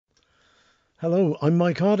Hello, I'm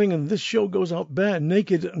Mike Harding, and this show goes out bare,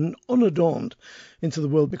 naked, and unadorned into the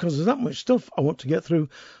world because there's that much stuff I want to get through.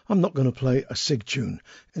 I'm not going to play a sig tune.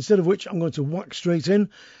 Instead of which, I'm going to whack straight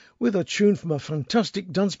in with a tune from a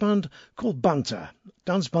fantastic dance band called Banter.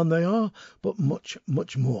 Dance band they are, but much,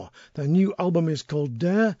 much more. Their new album is called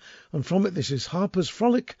Dare, and from it, this is Harper's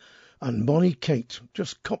Frolic and Bonnie Kate.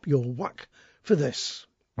 Just cop your whack for this.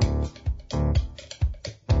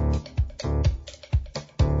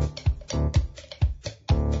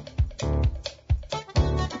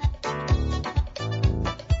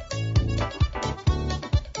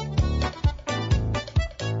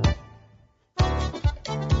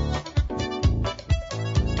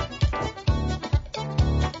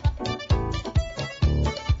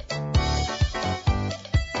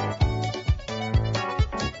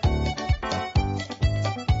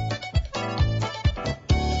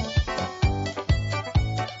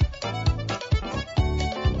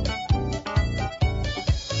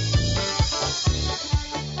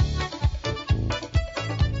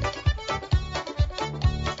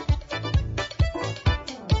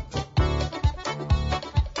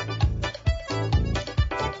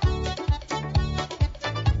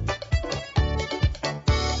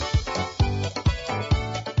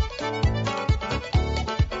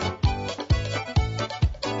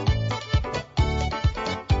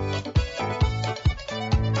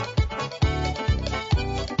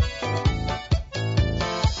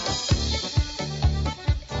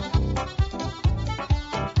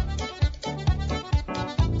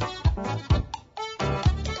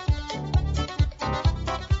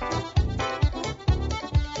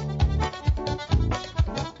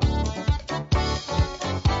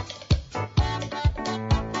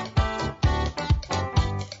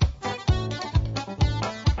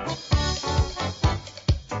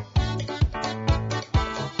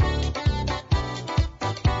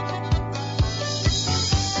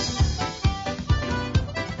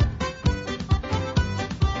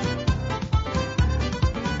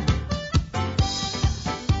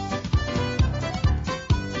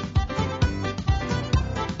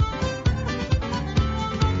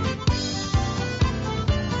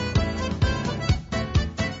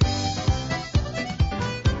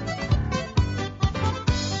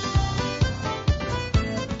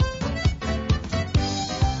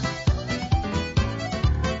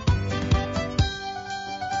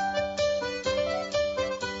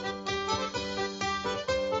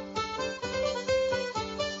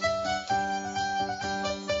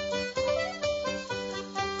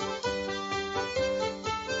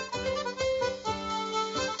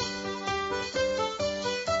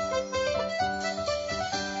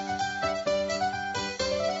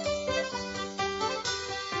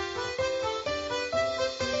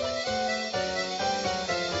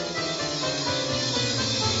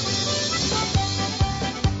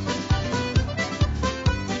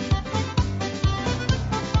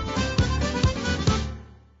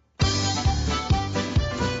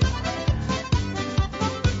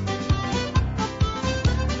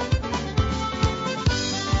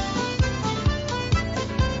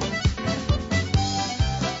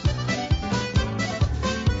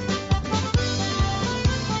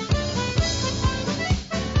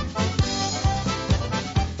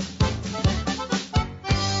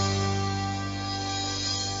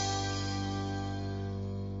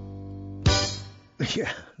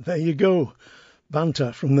 Yeah, there you go.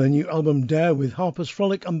 Banter from their new album Dare with Harper's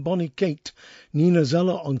Frolic and Bonnie Kate. Nina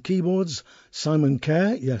Zeller on keyboards, Simon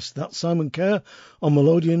Kerr, yes, that's Simon Kerr, on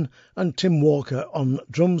melodeon, and Tim Walker on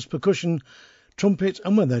drums, percussion, trumpet,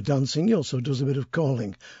 and when they're dancing he also does a bit of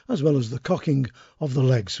calling, as well as the cocking of the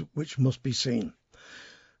legs, which must be seen.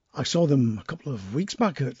 I saw them a couple of weeks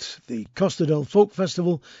back at the Costa del Folk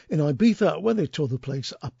Festival in Ibiza, where they tore the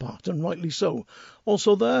place apart, and rightly so.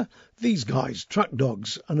 Also there, these guys, Track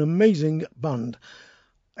Dogs, an amazing band.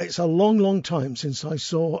 It's a long, long time since I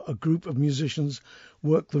saw a group of musicians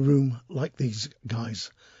work the room like these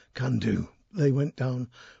guys can do. They went down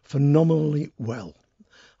phenomenally well.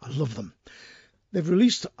 I love them. They've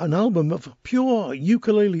released an album of pure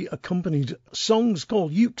ukulele-accompanied songs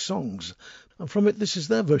called Uke Songs, and from it this is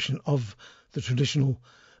their version of the traditional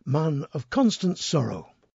Man of Constant Sorrow.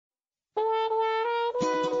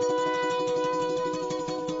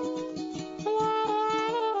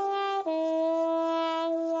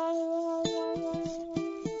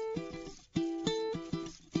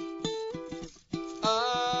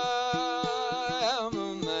 I am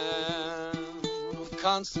a man of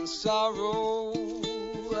constant sorrow.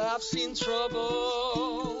 I've seen trouble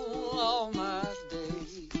all my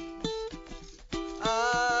day.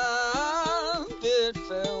 I bid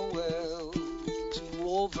farewell to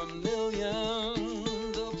old Vermilion,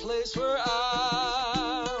 the place where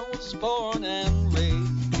I was born and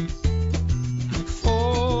raised.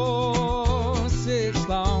 For 6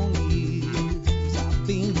 long years I've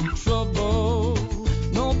been in trouble,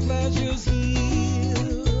 no pleasures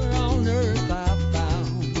here on earth I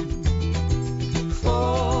found.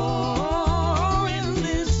 For in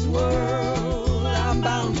this world I'm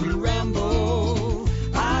bound to ramble,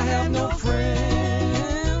 I have no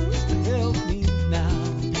friends to help me now.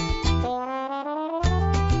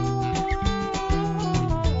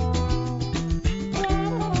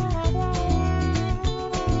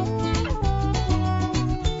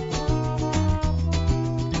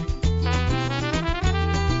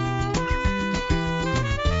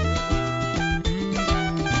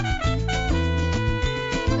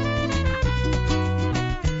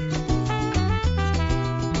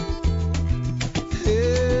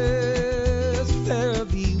 Yes, fare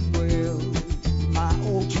thee well, my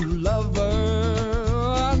old true lover.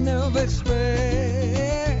 I never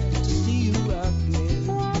expect to see you again.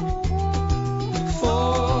 For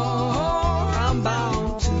I'm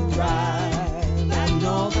bound to ride that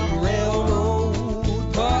northern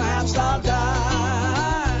railroad. Perhaps I'll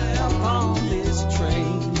die upon this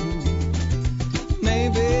train.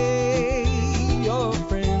 Maybe your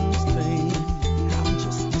friends think I'm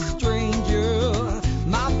just a stranger.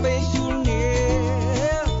 My face you'll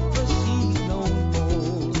never see no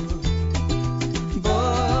more.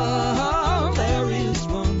 But there is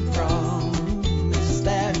one promise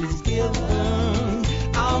that is given.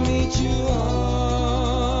 I'll meet you on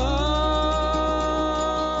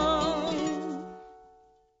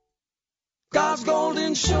God's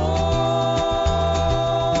golden shore.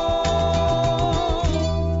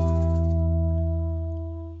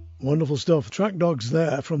 Wonderful stuff. Track Dogs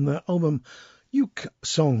there from their album Uke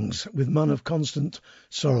Songs with Man of Constant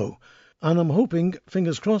Sorrow. And I'm hoping,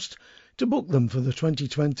 fingers crossed, to book them for the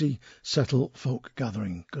 2020 Settle Folk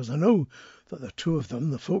Gathering, because I know that the two of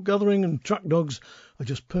them, the Folk Gathering and Track Dogs, are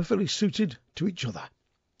just perfectly suited to each other.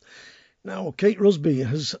 Now, Kate Rusby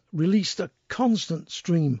has released a constant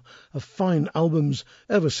stream of fine albums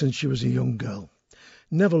ever since she was a young girl.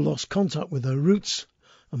 Never lost contact with her roots,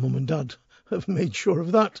 and Mum and Dad have made sure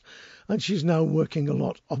of that, and she's now working a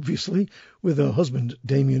lot, obviously, with her husband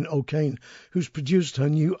Damien O'Kane, who's produced her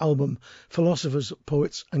new album Philosophers,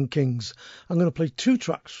 Poets and Kings. I'm going to play 2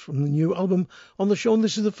 tracks from the new album on the show, and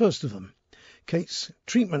this is the first of them, Kate's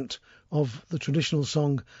treatment of the traditional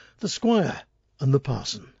song The Squire and the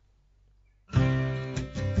Parson.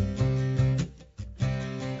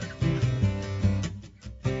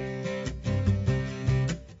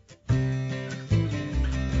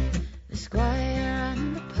 The squire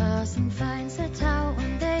and the parson fine set out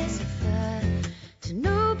one day's affair. To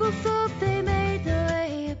noble folk they made their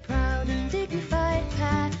way, a proud and dignified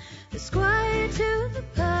pair. The squire to the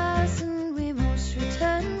parson, we must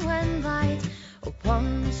return when light.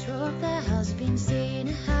 Upon this road there has been seen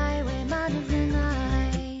a highwayman of the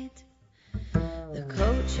night. The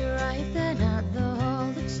coach arrived then at the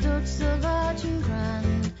hall that stood so large and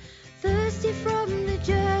grand. Thirsty from the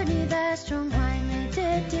journey, their strong wine they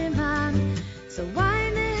did demand. So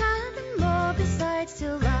wine they had and more besides,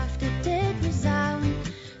 till laughter did resound.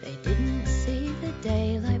 They didn't see the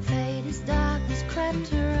daylight fade as darkness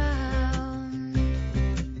crept around.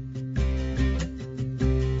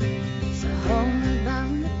 So homeward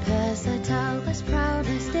bound the pair set out, less proud,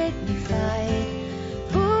 less dignified.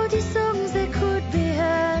 40 songs that could be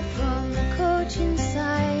heard from the coach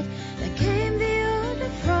inside. There came the order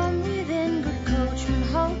from within, good coachman,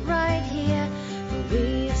 halt right here, for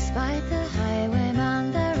we have spied the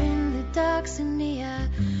highwayman there in the dark so near.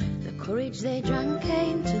 The courage they drank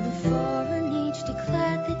came to the fore, and each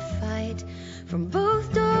declared they'd fight. From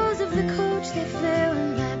both doors of the coach they flew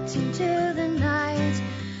and leapt into the night.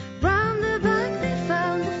 Round the back they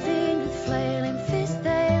found the fiend, with flailing fist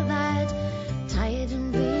they led. Tired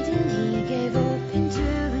and beaten he gave up, into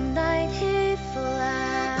the night he fled.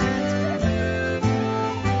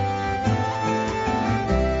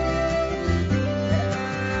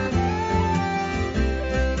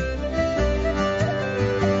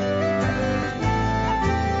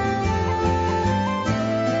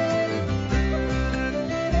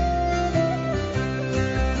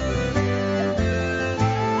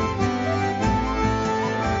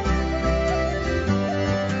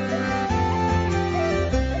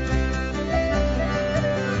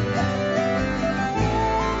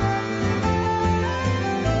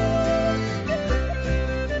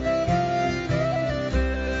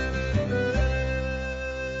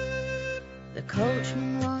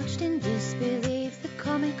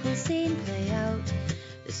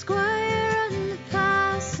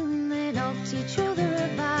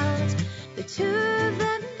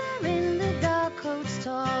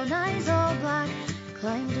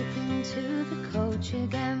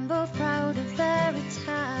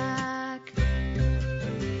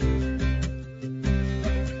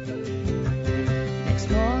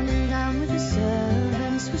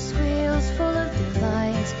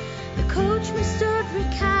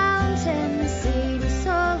 recounting the scene we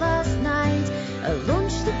saw last night. At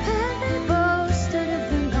lunch the penny boasted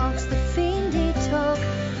of the knocks the fiend he took.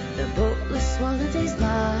 The butler swallowed his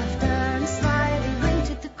laughter and slyly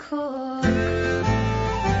winked at the cook.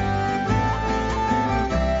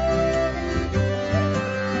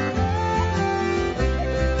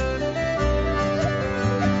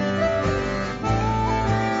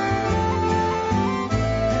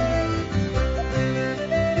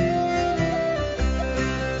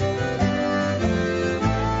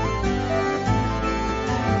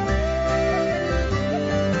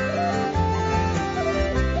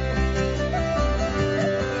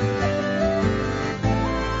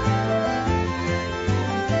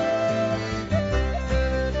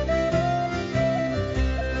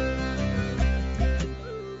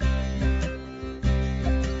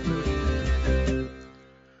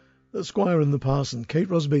 The Squire and the Parson, Kate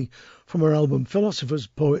Rusby, from her album Philosophers,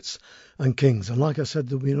 Poets and Kings. And like I said,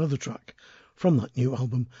 there'll be another track from that new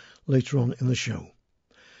album later on in the show.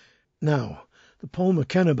 Now, the Paul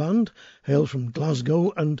McKenna Band hail from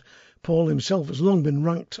Glasgow, and Paul himself has long been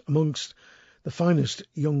ranked amongst the finest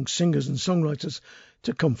young singers and songwriters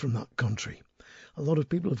to come from that country. A lot of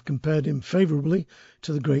people have compared him favourably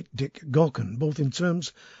to the great Dick Gaughan, both in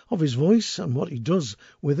terms of his voice and what he does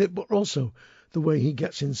with it, but also the way he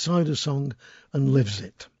gets inside a song and lives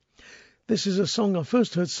it. This is a song I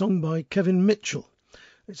first heard sung by Kevin Mitchell.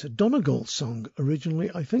 It's a Donegal song originally,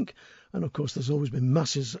 I think, and of course there's always been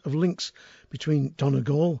masses of links between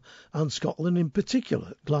Donegal and Scotland, in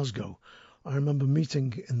particular Glasgow. I remember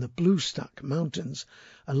meeting in the Blue Stack Mountains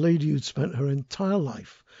a lady who'd spent her entire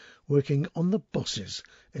life working on the buses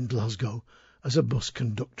in Glasgow as a bus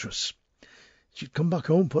conductress. She'd come back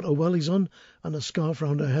home, put her wellies on and a scarf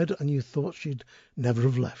round her head, and you thought she'd never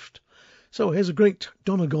have left. So here's a great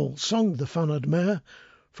Donegal song, The Fanad Mare,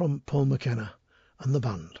 from Paul McKenna and the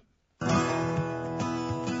band.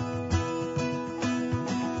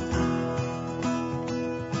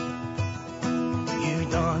 You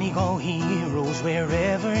Donegal heroes,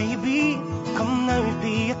 wherever you be, come now,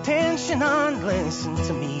 pay attention and listen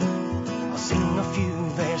to me. I'll sing a few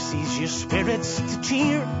verses, your spirits to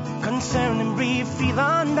cheer, concerning brave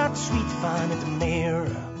Phelan, that sweet Fanad Mare.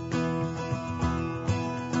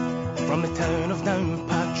 From the town of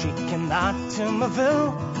Downpatrick and that to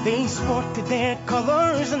Maville, they sported their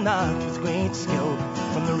colours and that with great skill.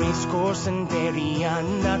 From the racecourse in Derry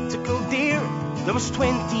and that to Kildare, there was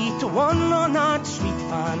 20 to 1 on that sweet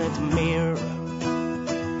Fanad Mare.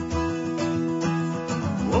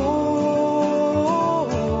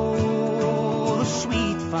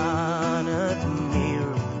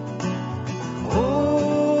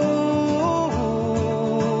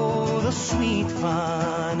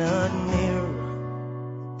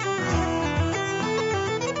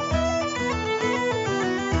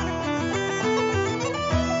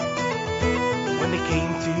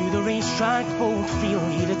 Track both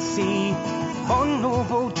field he did say, on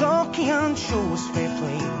noble jockey and shows fair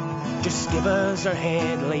play. Just give us her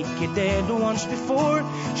head like you did once before,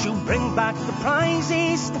 she'll bring back the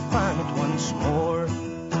prizes to Fanad once more.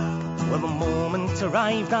 Well, the moment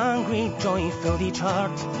arrived and great joy filled each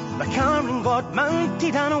heart. McCarran got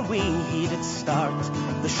mounted and away he did start.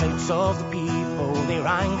 The shouts of the people, they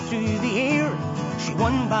rang through the air. She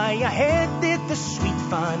won by a head, did the sweet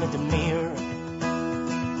Fanad Mare.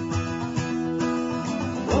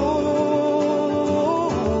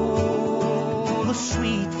 The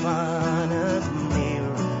sweet Fanad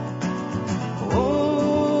Mare. Oh,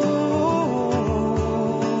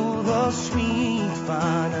 the sweet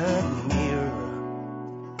Fanad Mare.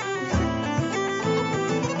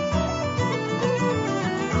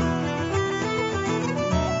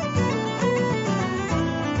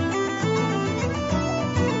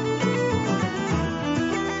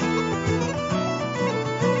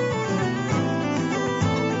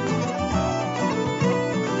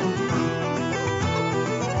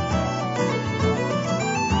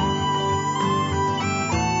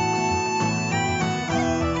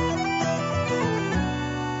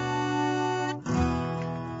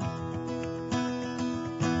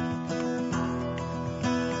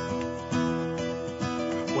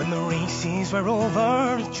 Were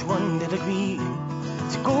over, each one did agree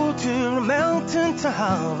to go to Ramelton to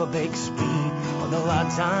have a big spree. All the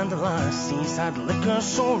lads and the lassies had liquor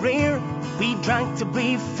so rare, we drank to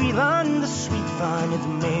brave Phelan, the sweet Fanad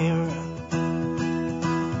Mare.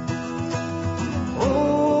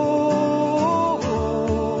 Oh,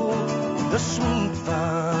 the sweet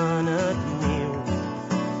Fanad Mare.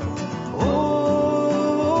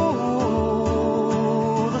 Oh,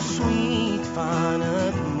 the sweet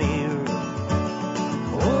Fanad Mare.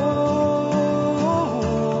 Oh,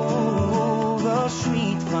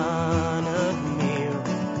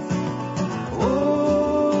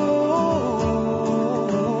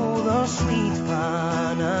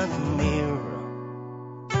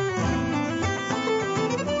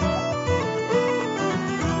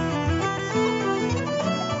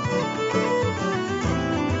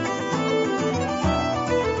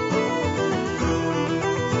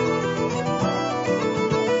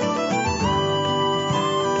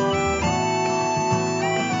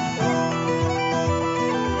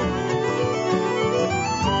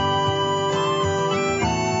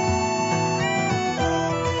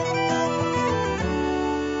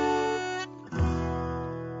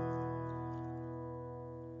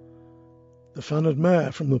 The Fanard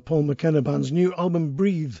Mare from the Paul McKenna Band's new album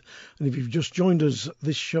Breathe. And if you've just joined us,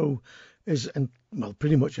 this show is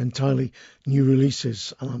pretty much entirely new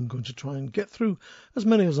releases, and I'm going to try and get through as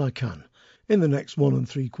many as I can in the next 1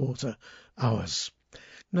 3/4 hours.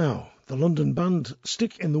 Now, the London band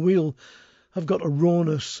Stick in the Wheel have got a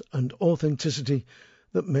rawness and authenticity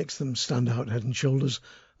that makes them stand out head and shoulders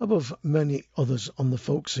above many others on the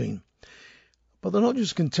folk scene. But they're not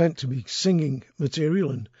just content to be singing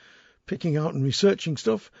material and picking out and researching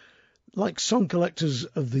stuff like song collectors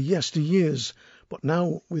of the yesteryears, but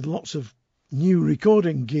now with lots of new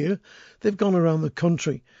recording gear. They've gone around the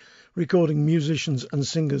country recording musicians and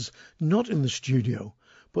singers not in the studio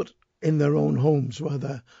but in their own homes, where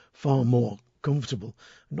they're far more comfortable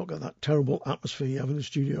and not got that terrible atmosphere you have in the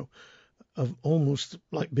studio of almost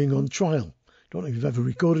like being on trial. Don't know if you've ever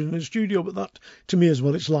recorded in a studio, but that to me is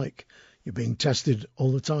what it's like. You're being tested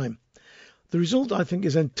all the time. The result, I think,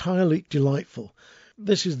 is entirely delightful.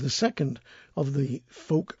 This is the second of the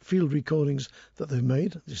folk field recordings that they've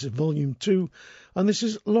made. This is volume 2, and this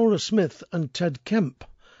is Laura Smith and Ted Kemp,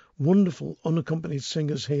 wonderful unaccompanied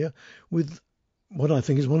singers here, with what I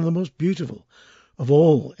think is one of the most beautiful of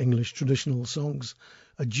all English traditional songs,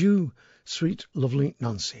 Adieu, Sweet Lovely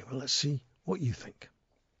Nancy. Well, let's see what you think.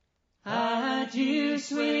 Adieu,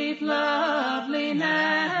 sweet lovely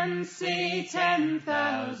Nancy,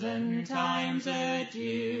 10,000 times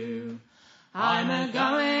adieu. I'm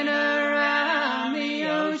a-going around the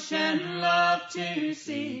ocean, love, to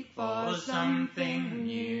seek for something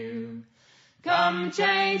new. Come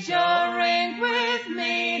change your ring with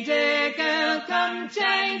me, dear girl, come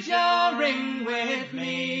change your ring with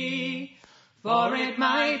me. For it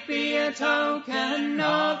might be a token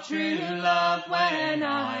of true love when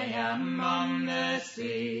I am on the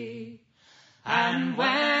sea. And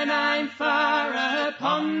when I'm far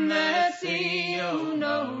upon the sea, you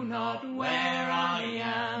know not where I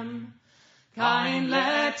am. Kind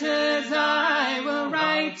letters I will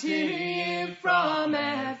write to you from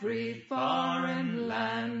every foreign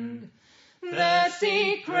land. The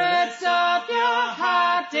secrets of your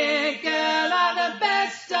heart, dear girl, are the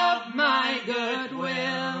best of my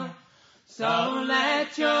goodwill. So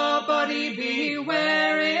let your body be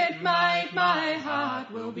where it might, my heart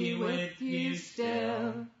will be with you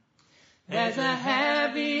still. There's a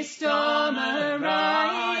heavy storm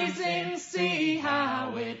arising, see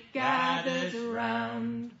how it gathers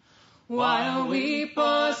round. While we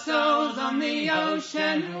poor souls on the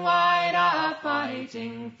ocean wide are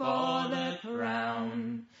fighting for the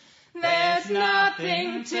crown. There's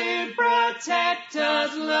nothing to protect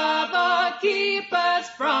us, love, or keep us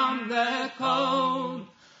from the cold.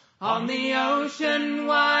 On the ocean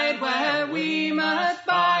wide where we must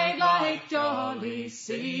bide like jolly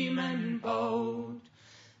seamen bold.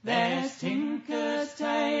 There's tinkers,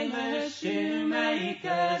 tailors,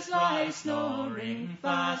 shoemakers lie snoring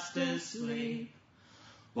fast asleep,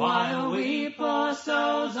 while we poor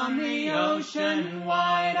souls on the ocean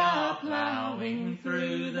wide are ploughing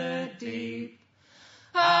through the deep.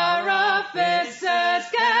 Our officers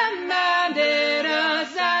commanded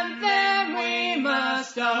us, and then we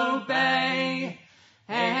must obey,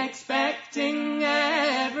 expecting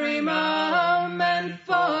every moment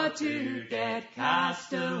for to get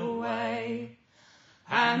cast away.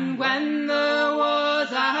 And when the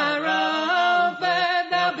wars are over,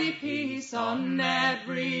 there'll be peace on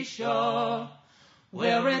every shore.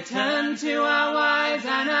 We'll return to our wives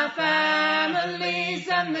and our families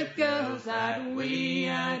and the girls that we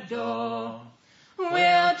adore.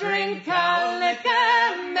 We'll drink our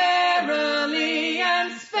liquor merrily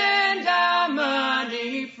and spend our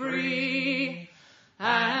money free.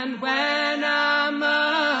 And when our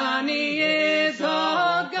money is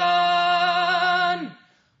all gone,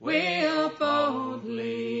 we'll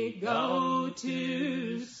boldly go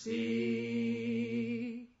to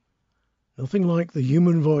sea. Nothing like the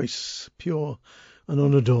human voice, pure and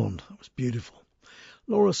unadorned. That was beautiful.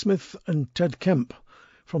 Laura Smith and Ted Kemp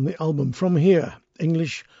from the album From Here,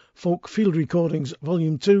 English Folk Field Recordings,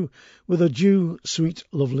 Volume 2, with Adieu, Sweet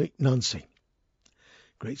Lovely Nancy.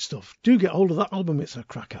 Great stuff. Do get hold of that album, it's a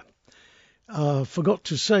cracker. Forgot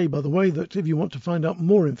to say, by the way, that if you want to find out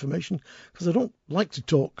more information, because I don't like to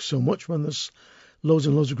talk so much when there's loads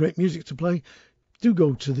and loads of great music to play, do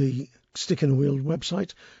go to the Stick in the Wheel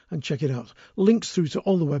website and check it out. Links through to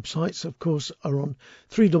all the websites, of course, are on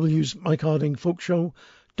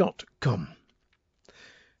 3wsmikehardingfolkshow.com.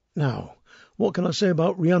 Now, what can I say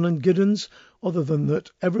about Rhiannon Giddens, other than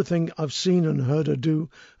that everything I've seen and heard her do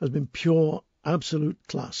has been pure, absolute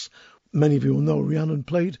class. Many of you will know Rhiannon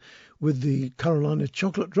played with the Carolina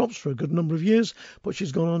Chocolate Drops for a good number of years, but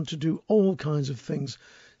she's gone on to do all kinds of things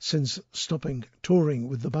since stopping touring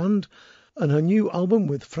with the band, and her new album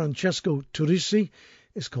with Francesco Turrisi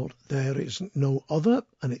is called There Is No Other,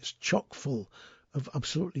 and it's chock full of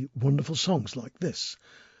absolutely wonderful songs like this.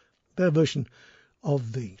 Their version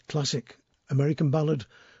of the classic American ballad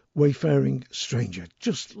Wayfaring Stranger.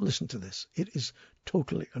 Just listen to this. It is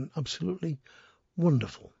totally and absolutely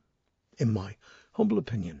wonderful, in my humble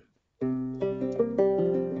opinion.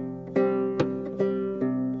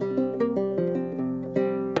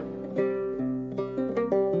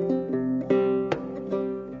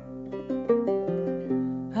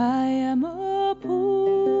 I am a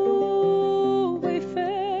poor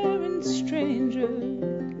wayfaring stranger,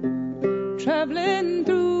 traveling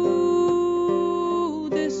through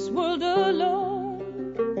this world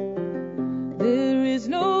alone. There is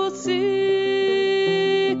no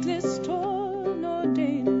sickness, toil, nor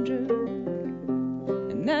danger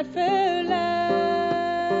in that fair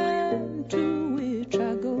land to which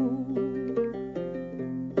I go.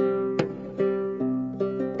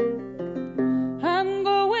 I'm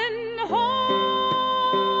going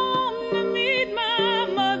home to meet my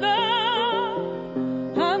mother.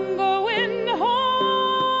 I'm going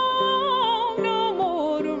home, no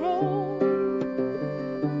more to roam.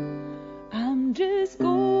 I'm just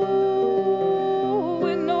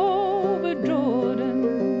going over Jordan.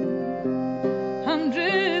 I'm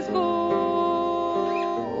just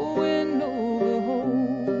going over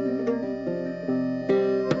home.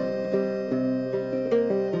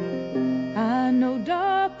 I know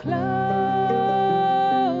dark clouds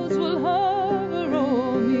will hover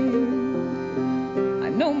o'er me. I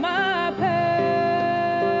know my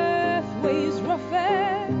pathway's rough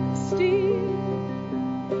and steep.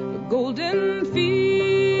 The golden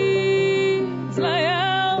fields lie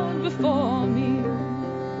out before me,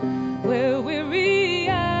 where weary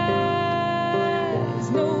eyes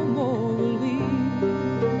no more will weep.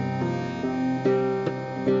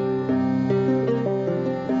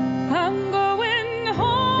 I'm going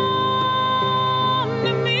home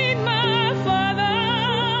to meet my father.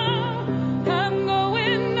 I'm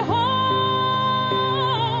going home,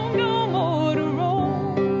 no more to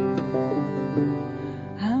roam.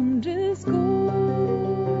 I'm just going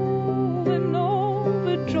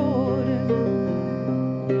over Jordan.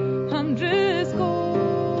 I'm just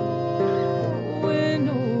going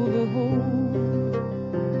over home.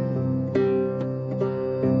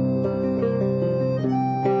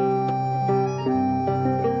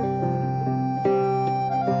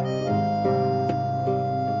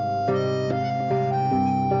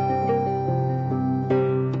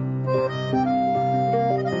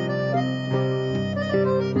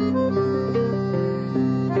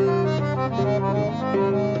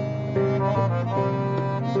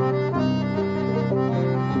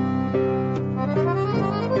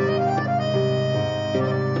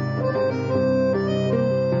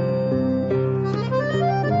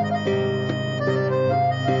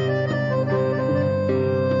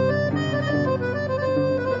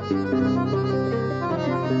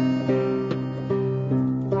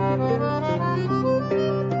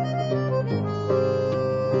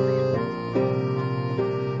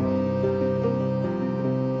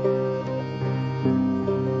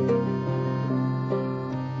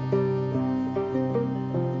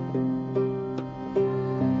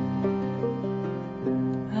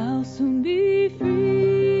 I'll soon be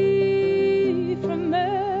free from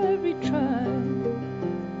every trial.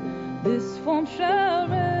 This form shall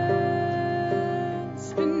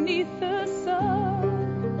rest beneath the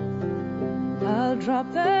sun. I'll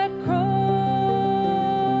drop that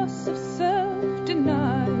cross of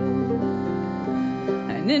self-denial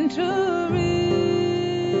and enter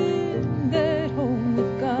in that home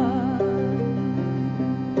with God.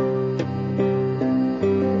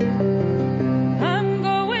 I'm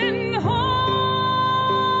going home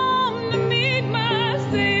to meet my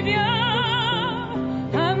Savior.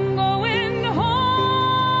 I'm going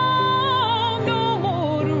home, no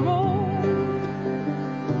more to roam.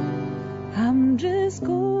 I'm just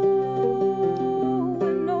going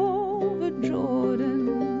over Jordan.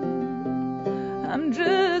 I'm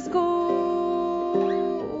just going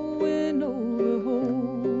over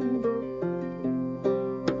home.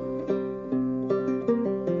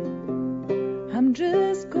 I'm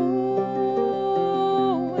just going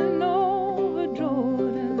over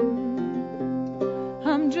Jordan.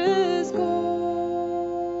 I'm just going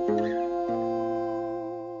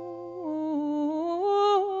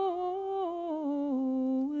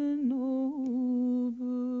over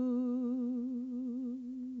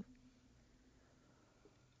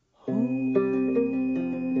home.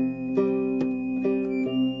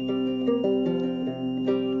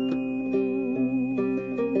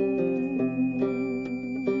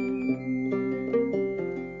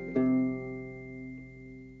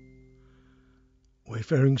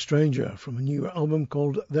 Wayfaring Stranger from a new album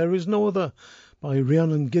called There Is No Other by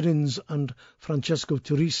Rhiannon Giddens and Francesco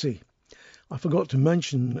Turrisi. I forgot to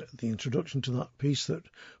mention the introduction to that piece that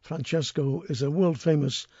Francesco is a world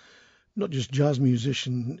famous, not just jazz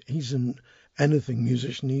musician, he's an anything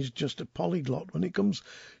musician. He's just a polyglot. When it comes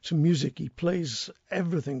to music, he plays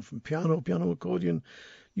everything from piano, accordion.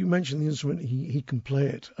 You mentioned the instrument, he can play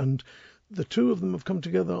it. And the two of them have come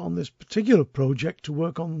together on this particular project to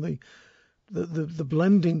work on the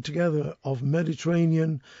blending together of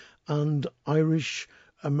Mediterranean and Irish,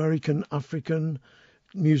 American, African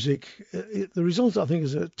music. The result, I think,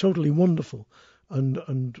 is a totally wonderful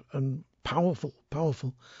and powerful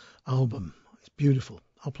album. It's beautiful.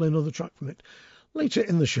 I'll play another track from it later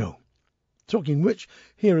in the show. Talking which,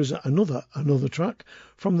 here is another track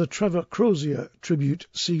from the Trevor Crozier tribute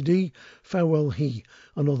CD, Farewell He,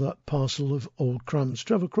 another parcel of old crams.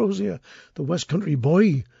 Trevor Crozier, the West Country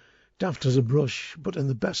boy, daft as a brush, but in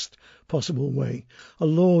the best possible way, a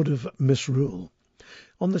lord of misrule.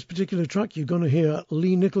 On this particular track, you're going to hear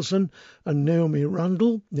Lee Nicholson and Naomi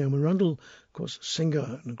Randall. Naomi Randall, of course,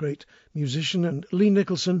 singer and a great musician, and Lee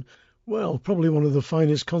Nicholson, well, probably one of the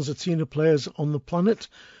finest concertina players on the planet,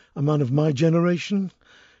 a man of my generation,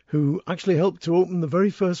 who actually helped to open the very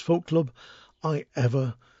first folk club I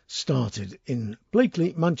ever started in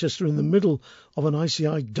Blakely, Manchester, in the middle of an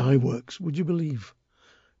ICI dye works, would you believe,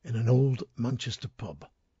 in an old Manchester pub.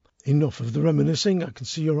 Enough of the reminiscing. I can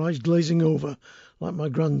see your eyes glazing over like my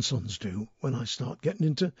grandsons do when I start getting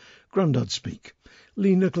into grandad speak.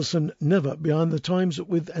 Lee Nicholson, never behind the times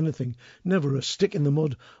with anything, never a stick in the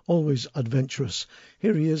mud, always adventurous.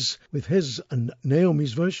 Here he is with his and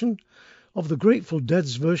Naomi's version of the Grateful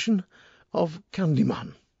Dead's version of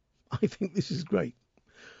Candyman. I think this is great.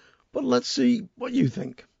 But let's see what you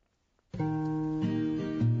think.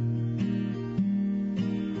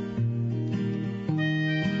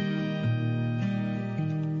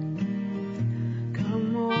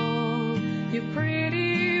 You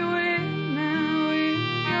pretty women with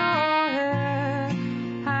your hair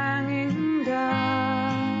hanging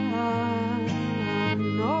down.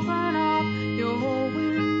 Open up your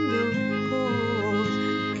window, 'cause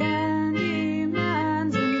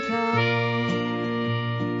Candyman's in town.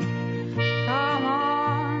 Come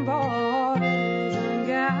on, boys, and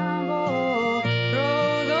gamble,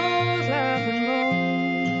 throw those laughing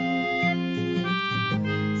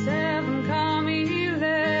bones. 7 come 11.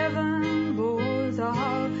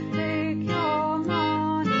 I'll take your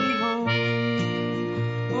money home.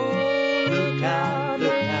 Oh, look out,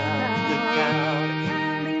 look out, look out.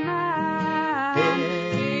 Candyman,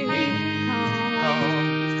 here he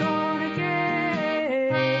comes. Gonna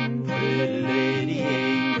get pretty lady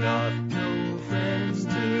ain't got no friends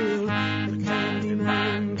till the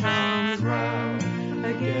Candyman comes round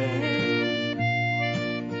again.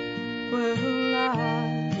 Well, I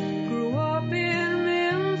grew up in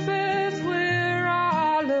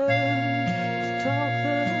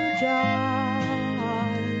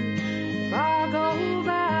if I go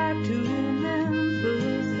back to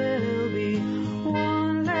Memphis, there'll be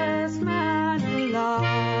one less man alive.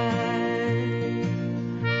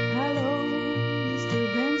 Hello, Mr.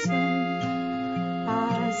 Benson,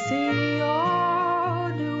 I see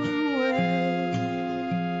you're doing well.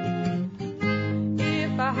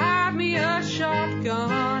 If I had me a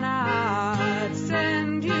shotgun, I'd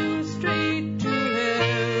send you straight to hell.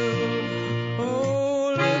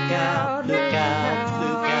 Oh, look out, look out,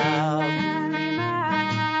 look out.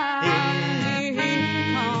 Here he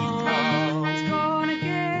comes. Gonna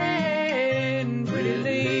get pretty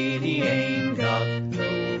lady ain't got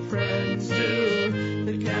no friends till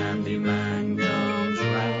the Candyman comes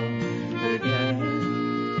round again.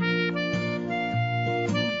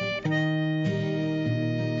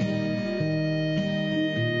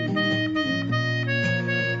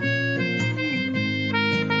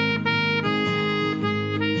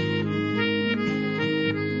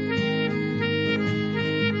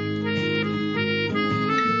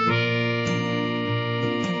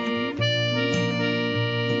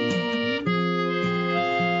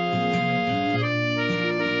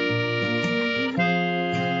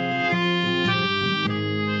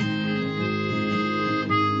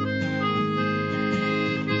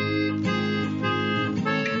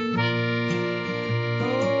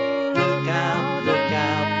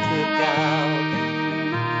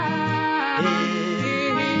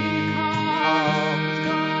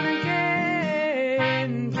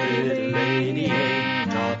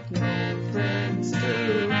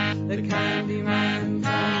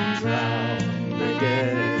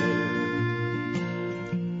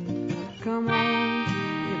 Come on,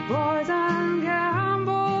 you boys, and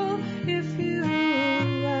gamble if you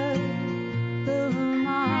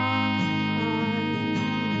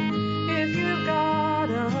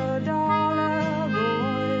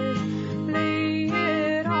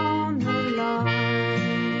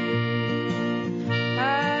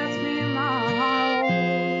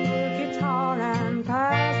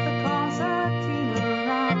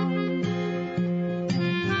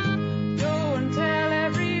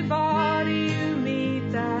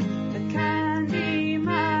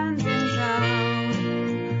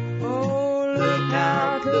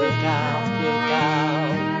look out, look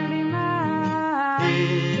out.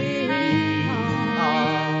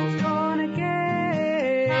 Candyman's gone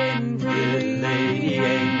again. Little lady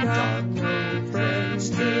ain't got no friends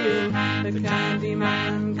still. The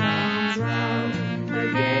Candyman comes round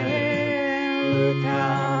again. Look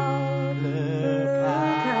out, look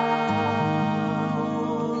out.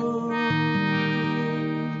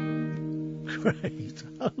 Great.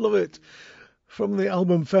 I love it. From the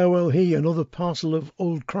album Farewell He, another parcel of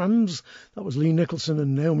old crams. That was Lee Nicholson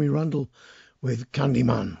and Naomi Randall with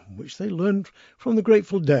Candyman, which they learned from the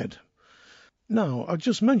Grateful Dead. Now, I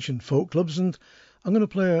just mentioned folk clubs, and I'm going to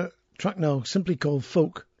play a track now simply called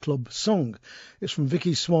Folk Club Song. It's from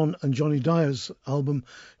Vicky Swan and Johnny Dyer's album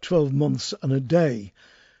 12 Months and a Day.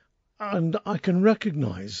 And I can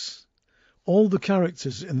recognise all the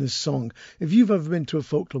characters in this song. If you've ever been to a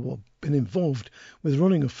folk club or been involved with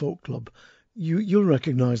running a folk club, you'll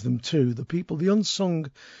recognise them too. The people, the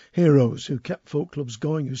unsung heroes who kept folk clubs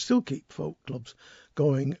going, who still keep folk clubs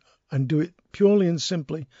going and do it purely and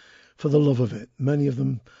simply for the love of it. Many of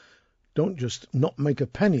them don't just not make a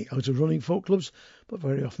penny out of running folk clubs, but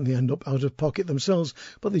very often they end up out of pocket themselves.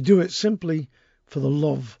 But they do it simply for the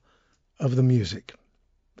love of the music.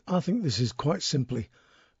 I think this is quite simply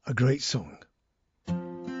a great song.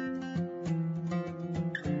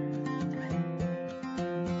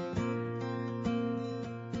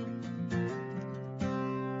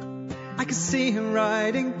 I can see him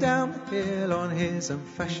riding down the hill on his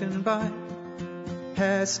old-fashioned bike,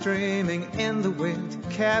 hair streaming in the wind,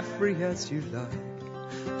 carefree as you like.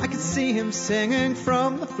 I can see him singing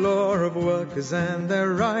from the floor of workers and their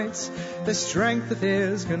rights. The strength of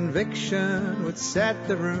his conviction would set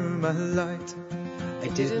the room alight. I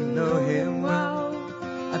didn't know him well,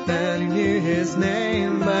 I barely knew his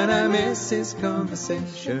name, but I miss his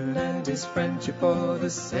conversation and his friendship all the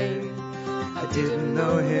same. I didn't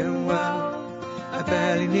know him well, I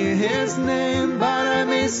barely knew his name, but I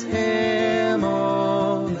miss him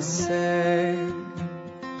all the same.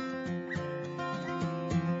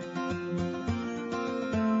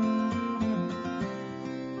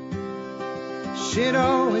 She'd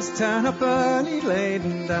always turn up early,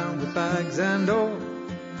 laden down with bags and all,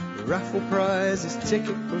 raffle prizes,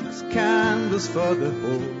 ticket books, candles for the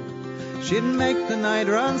hall. She'd make the night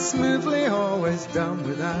run smoothly, always done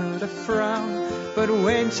without a frown. But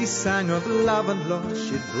when she sang of love and loss,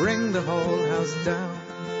 she'd bring the whole house down.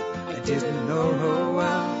 I didn't know her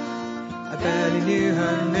well, I barely knew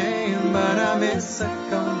her name, but I miss her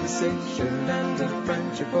conversation and her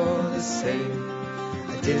friendship all the same.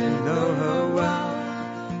 I didn't know her well,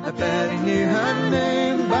 I barely knew her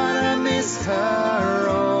name, but I miss her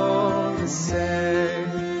all the same.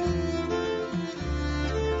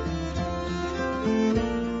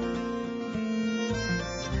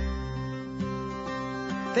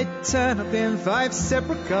 They'd turn up in 5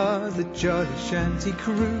 separate cars, the Jolly Shanty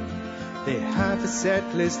crew. They'd have a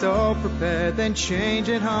set list all prepared, then change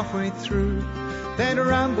it halfway through. They'd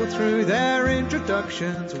ramble through their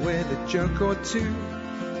introductions with a joke or two,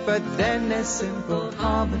 but then their simple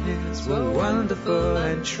harmonies were wonderful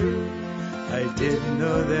and true. I didn't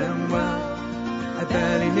know them well, I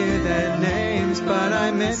barely knew their names, but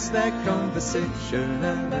I miss their conversation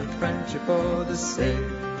and their friendship all the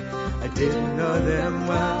same. I didn't know them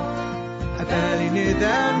well, I barely knew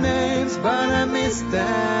their names, but I miss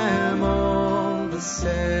them all the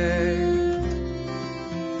same.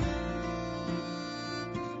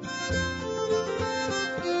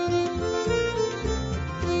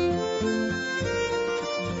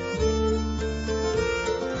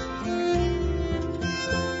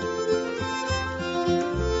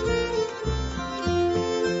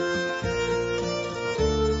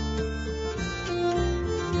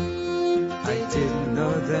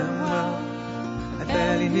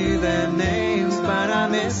 Knew their names, but I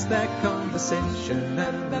miss their conversation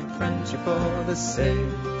and their friendship all the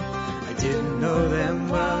same. I didn't know them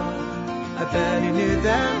well, I barely knew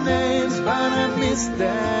their names, but I miss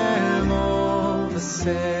them all the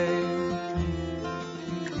same.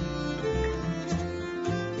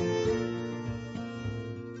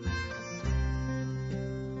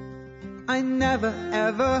 I never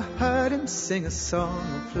ever heard him sing a song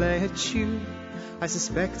or play a tune. I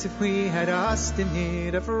suspect if we had asked him,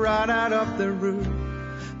 he'd have run out of the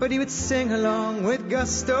room. But he would sing along with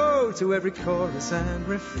gusto to every chorus and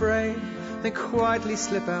refrain, then quietly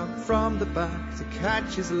slip out from the back to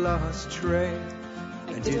catch his last train.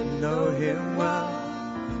 I didn't know him well,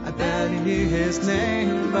 I barely knew his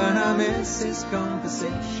name, but I miss his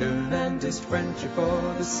conversation and his friendship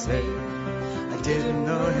all the same. I didn't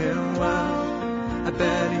know him well, I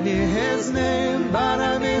barely knew his name, but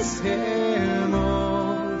I miss him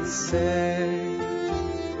all say.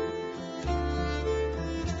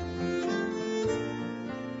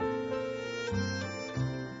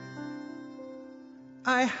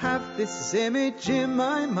 I have this image in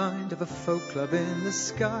my mind of a folk club in the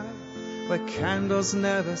sky, where candles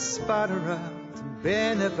never sputter out and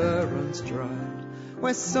beer never runs dry,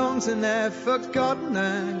 where songs are never forgotten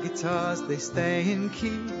and guitars they stay in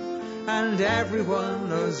key, and everyone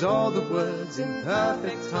knows all the words in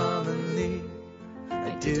perfect harmony.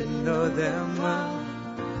 I didn't know them well,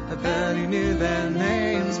 I barely knew their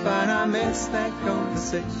names, but I missed their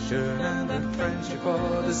conversation and their friendship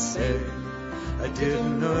all the same. I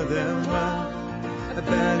didn't know them well, I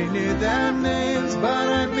barely knew their names, but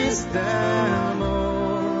I missed them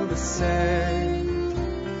all the same.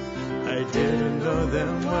 I didn't know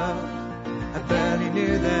them well, I barely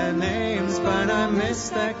knew their names, but I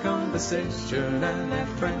missed their conversation and their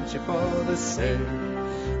friendship all the same.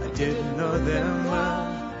 I didn't know them well,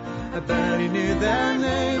 I barely knew their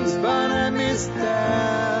names, but I missed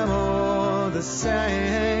them all the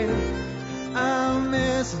same. I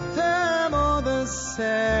miss them all the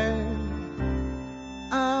same.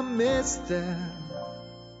 I miss them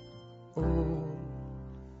all.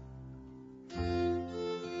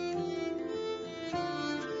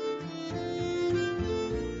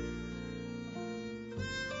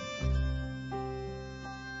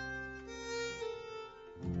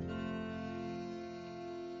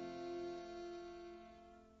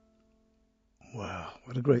 Wow,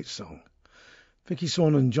 what a great song. Vicky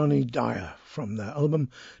Swan and Johnny Dyer from their album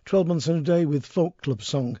 12 Months in a Day with Folk Club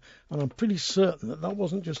Song. And I'm pretty certain that that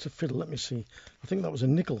wasn't just a fiddle. Let me see. I think that was a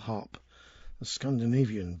nickel harp, a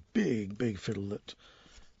Scandinavian big fiddle that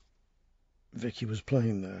Vicky was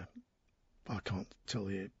playing there. I can't tell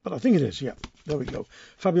you, but I think it is. Yeah, there we go.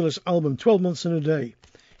 Fabulous album, 12 Months in a Day.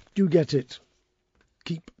 Do get it.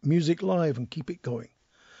 Keep music live and keep it going.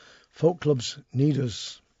 Folk clubs need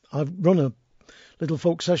us. I've run a little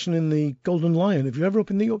folk session in the Golden Lion. If you're ever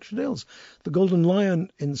up in the Yorkshire Dales, the Golden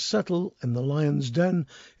Lion in Settle in the Lion's Den,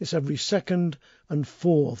 it's every 2nd and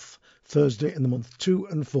 4th Thursday in the month, 2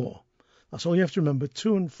 and 4. That's all you have to remember,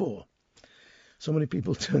 2 and 4. So many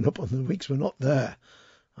people turn up on the weeks we're not there.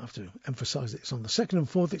 I have to emphasise that it's on the 2nd and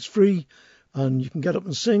 4th, it's free, and you can get up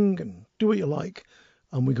and sing and do what you like,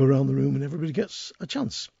 and we go around the room and everybody gets a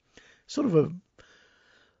chance. Sort of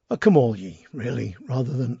a come-all-ye, really,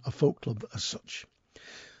 rather than a folk club as such.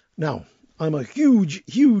 Now, I'm a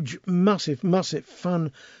huge, massive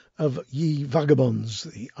fan of Ye Vagabonds,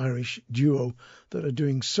 the Irish duo that are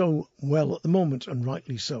doing so well at the moment, and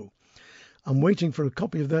rightly so. I'm waiting for a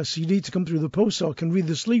copy of their CD to come through the post so I can read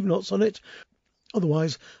the sleeve notes on it.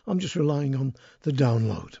 Otherwise, I'm just relying on the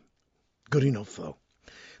download. Good enough, though.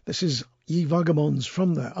 This is Ye Vagabonds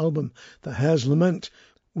from their album The Hare's Lament,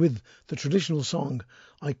 with the traditional song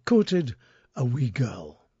I Courted a Wee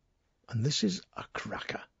Girl. And this is a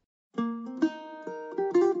cracker.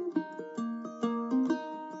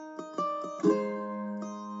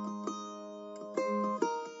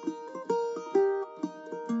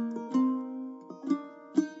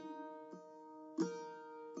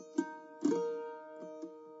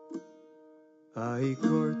 I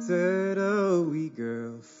courted a wee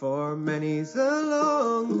girl for many's a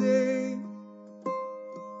long day,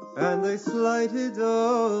 and I slighted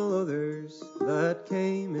all others that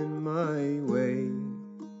came in my way.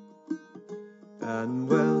 And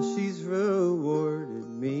well, she's rewarded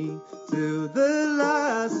me to the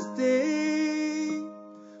last day,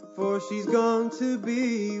 for she's gone to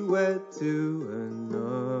be wed to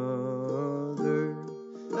another.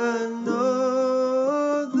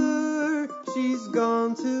 She's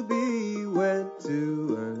gone to be wed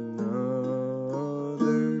to another.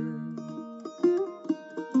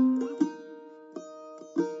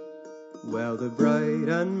 Well, the bride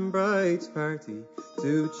and bride's party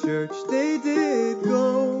to church they did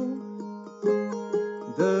go.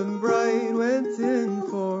 The bride went in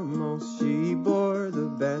foremost, she bore the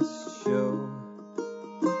best show,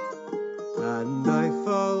 and I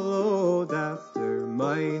followed after,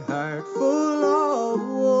 my heart full of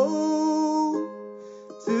woe,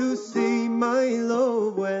 to see my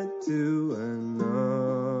love wed to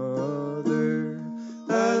another,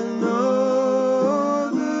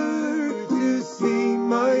 to see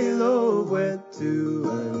my love wed to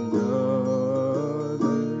another.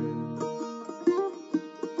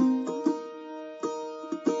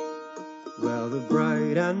 Well, the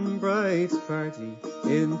bride and bride's party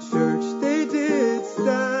in church they did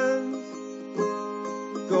stand,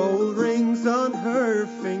 gold rings on her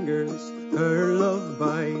fingers, her love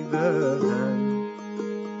by the hand,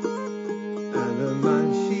 and the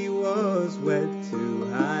man she was wed to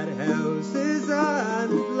had houses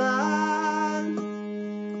and plan.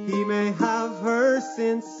 He may have her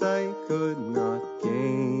since I could not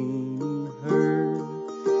gain her.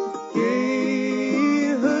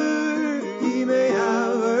 Gain her. He may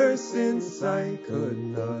have her since I could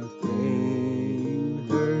not gain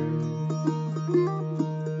her.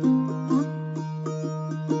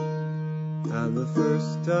 And the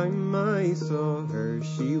first time I saw her,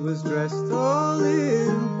 she was dressed all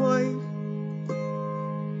in white.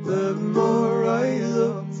 The more I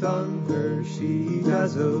looked on her, she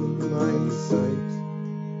dazzled my sight.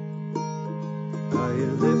 I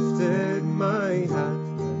lifted my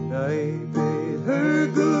hat and I bade her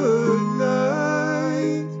good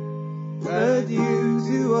night. Adieu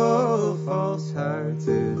to all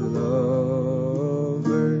false-hearted lovers.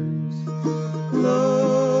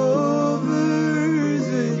 Lovers,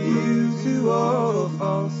 adieu to all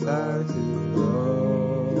false-hearted lovers.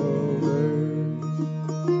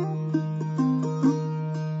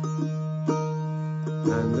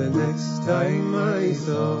 And the next time I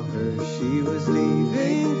saw her, she was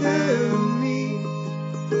leaving Downey.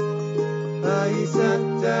 I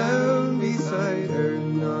sat down beside her,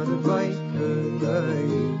 not a bite could I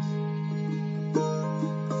eat.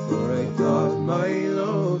 For I thought my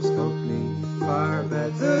love's company far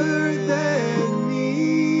better than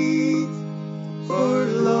meat. For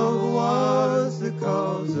love was the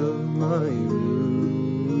cause of my ruin,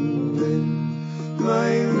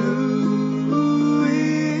 my ruin.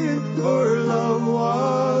 For love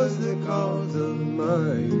was the cause of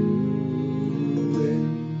my ruin.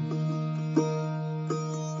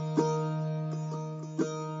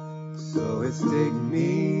 So it's dig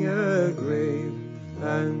me a grave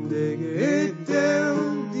and dig it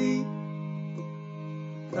down deep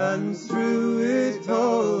and strew it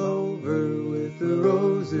all over with the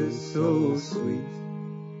roses so sweet,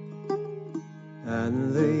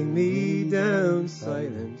 and lay me down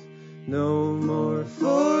silent, no more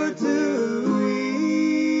for to weep.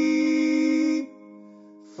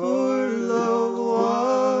 For love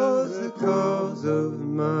was the cause of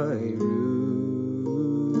my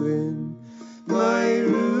ruin, my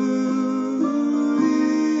ruin.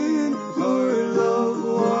 For love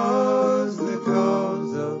was the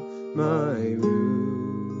cause of my ruin.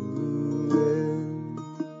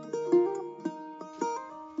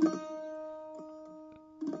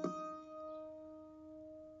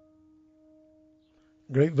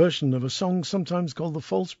 Great version of a song sometimes called The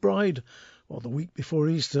False Bride, or The Week Before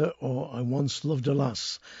Easter, or I Once Loved a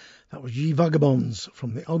Lass. That was Ye Vagabonds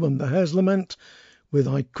from the album The Hare's Lament with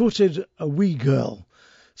I Courted a Wee Girl.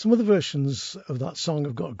 Some of the versions of that song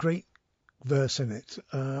have got a great verse in it.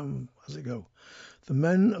 How's it go? The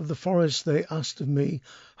men of the forest, they asked of me,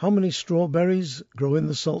 how many strawberries grow in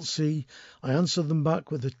the salt sea? I answered them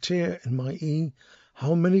back with a tear in my eye,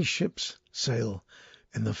 how many ships sail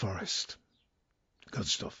in the forest? Good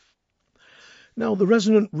stuff. Now, the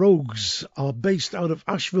Resonant Rogues are based out of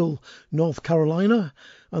Asheville, North Carolina,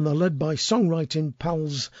 and they're led by songwriting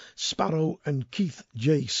pals Sparrow and Keith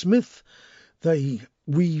J. Smith. They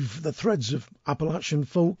weave the threads of Appalachian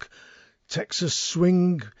folk, Texas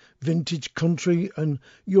swing, vintage country and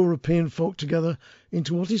European folk together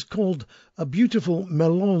into what is called a beautiful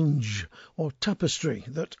melange or tapestry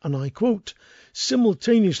that, and I quote,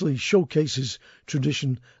 simultaneously showcases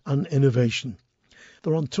tradition and innovation.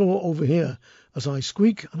 They're on tour over here as I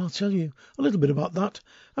squeak, and I'll tell you a little bit about that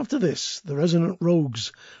after this. The Resonant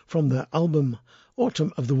Rogues from their album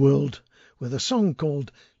Autumn of the World with a song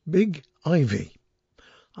called Big Ivy.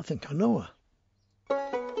 I think I know her.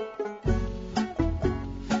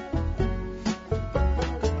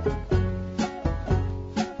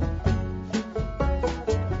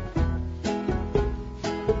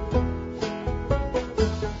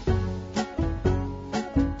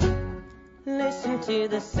 To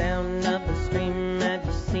the sound of the stream that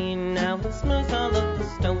you see now, it smooths all of the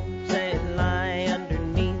stones that lie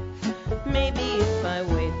underneath. Maybe if I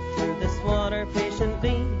wade through this water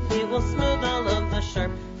patiently, it will smooth all of the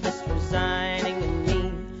sharpness residing in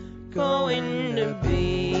me. Going to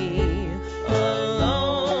be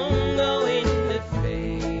alone, going to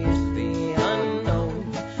face the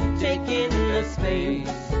unknown, taking the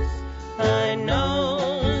space I know.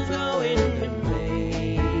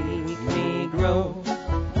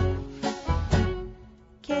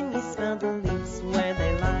 The leaves where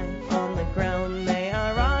they lie on the ground, they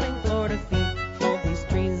are rotting floor to feet, all these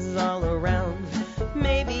trees all around.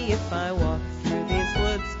 Maybe if I walk through these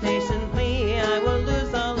woods patiently, I will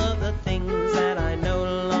lose all of the things that I no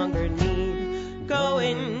longer need.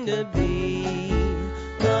 Going to be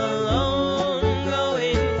alone,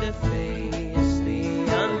 going to face the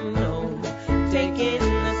unknown, taking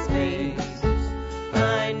the space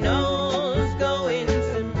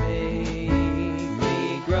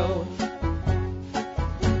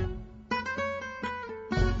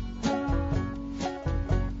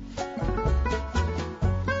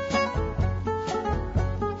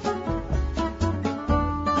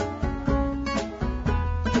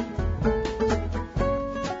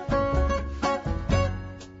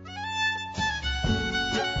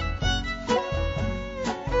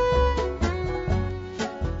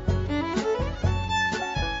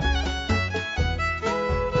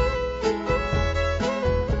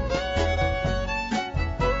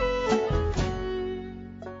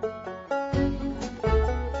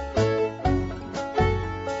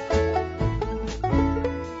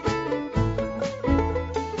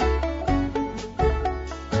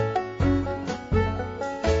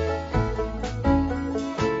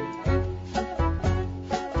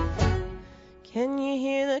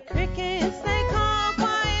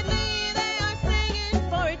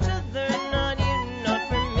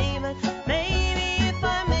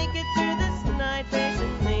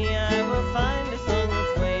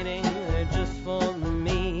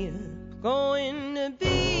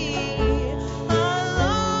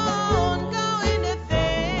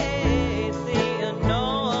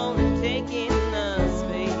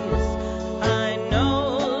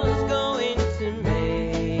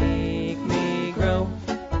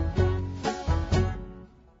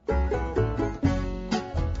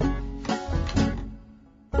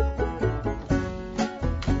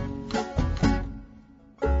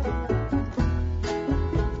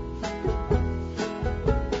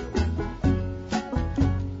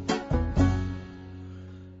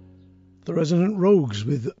The Resident Rogues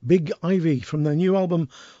with Big Ivy from their new album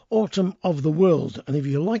Autumn of the World. And if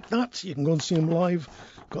you like that, you can go and see them live.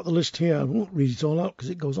 Got the list here. I won't read it all out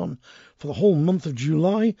because it goes on for the whole month of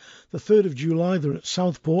July. The 3rd of July, they're at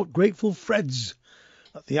Southport. Grateful Freds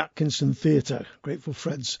at the Atkinson Theatre. Grateful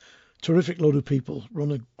Freds, terrific load of people.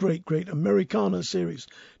 Run a great Americana series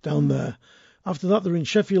down there. After that, they're in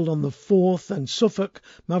Sheffield on the 4th, then Suffolk,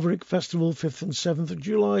 Maverick Festival, 5th and 7th of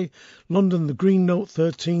July. London, the Green Note,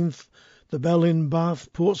 13th. The Bell in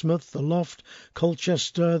Bath, Portsmouth, the Loft,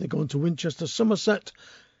 Colchester. They're going to Winchester, Somerset.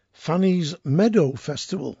 Fanny's Meadow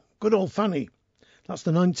Festival. Good old Fanny. That's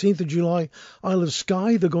the 19th of July. Isle of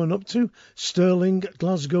Skye, they're going up to. Stirling,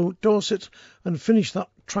 Glasgow, Dorset. And finish that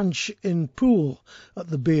tranche in Poole at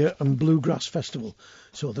the Beer and Bluegrass Festival.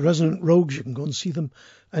 So the Resident Rogues, you can go and see them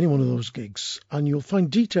any one of those gigs. And you'll find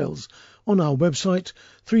details on our website,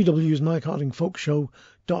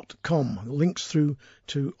 3wsmikehardingfolkshow.com. Links through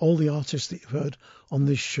to all the artists that you've heard on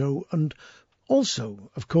this show. And also,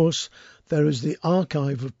 of course, there is the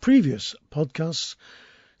archive of previous podcasts,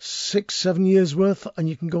 6-7 years worth, and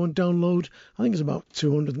you can go and download, I think it's about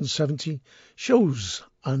 270 shows,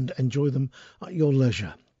 and enjoy them at your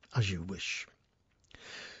leisure, as you wish.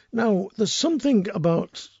 Now, there's something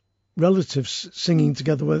about relatives singing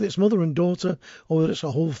together, whether it's mother and daughter, or whether it's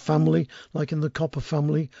a whole family, like in the Copper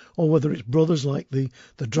family, or whether it's brothers like the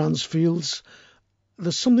Dransfields.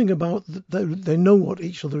 There's something about they know what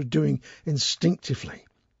each other are doing instinctively.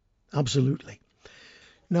 Absolutely.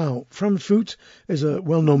 Now, Fran Foot is a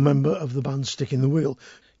well-known member of the band Stick in the Wheel.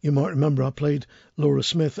 You might remember I played Laura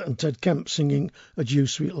Smith and Ted Kemp singing Adieu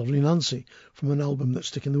Sweet Lovely Nancy from an album that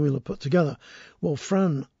Stick in the Wheel had put together. Well,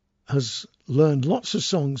 Fran has learned lots of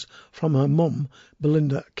songs from her mum,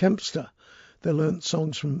 Belinda Kempster. They learnt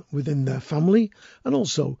songs from within their family and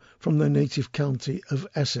also from their native county of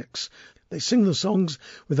Essex. They sing the songs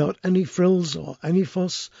without any frills or any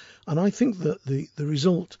fuss, and I think that the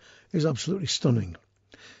result is absolutely stunning.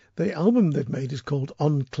 The album they've made is called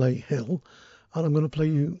On Clay Hill, and I'm going to play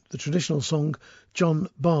you the traditional song John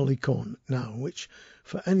Barleycorn now, which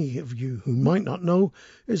for any of you who might not know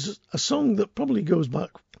is a song that probably goes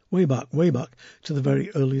way back to the very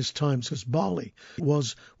earliest times, because barley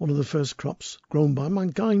was one of the first crops grown by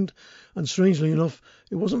mankind, and strangely enough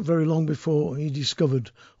it wasn't very long before she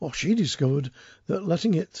discovered that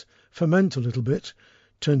letting it ferment a little bit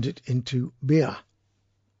turned it into beer,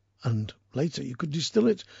 and later you could distill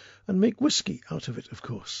it and make whiskey out of it, of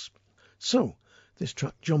course. So this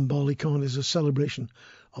track, John Barleycorn, is a celebration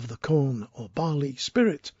of the corn or barley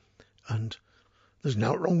spirit, and there's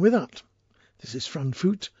nothing wrong with that. This is Fran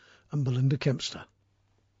Foot and Belinda Kempster.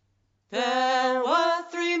 There were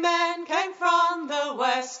 3 men came from the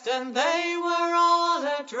west, and they were all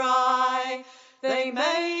adry. They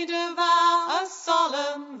made a vow, a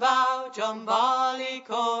solemn vow, John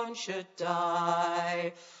Barleycorn should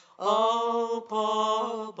die. Oh,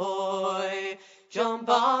 poor boy, John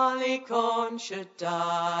Barleycorn should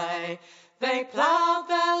die. They ploughed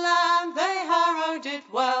their land, they harrowed it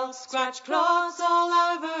well, scratched claws all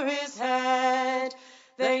over his head.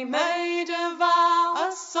 They made a vow,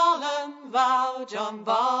 a solemn vow, John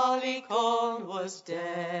Barleycorn was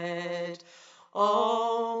dead.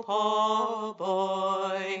 Oh, poor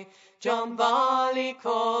boy, John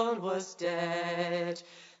Barleycorn was dead.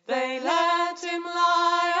 They let him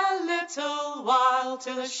lie a little while,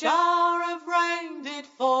 till a shower of rain did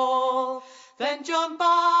fall. Then John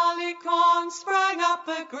Barleycorn sprang up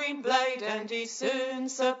a green blade, and he soon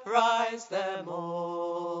surprised them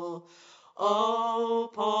all. Oh,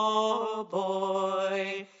 poor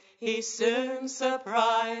boy, he soon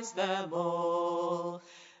surprised them all.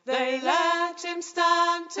 They let him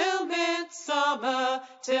stand till midsummer,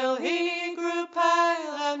 till he grew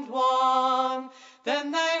pale and wan.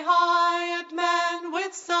 Then they hired men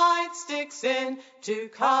with side sticks in to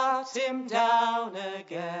cut him down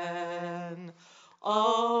again.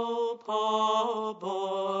 Oh, poor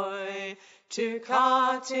boy, to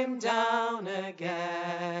cut him down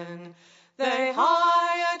again. They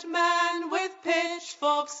hired men with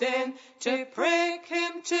pitchforks in to prick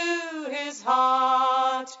him to his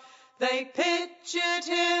heart. They pictured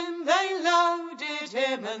him, they loaded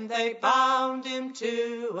him, and they bound him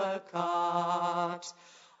to a cart.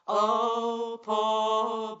 Oh,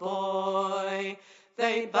 poor boy,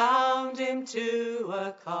 they bound him to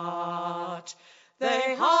a cart.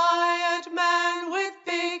 They hired men with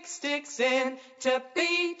big sticks in to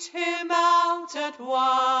beat him out at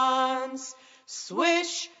once.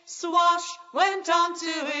 Swish, swash went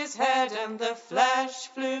onto his head, and the flesh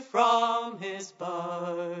flew from his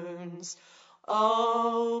bones.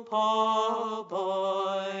 Oh, poor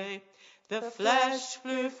boy, the flesh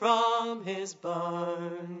flew from his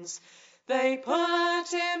bones. They put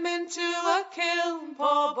him into a kiln,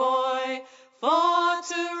 poor boy, for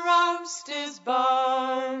to roast his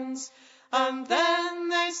bones. And then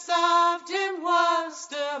they served him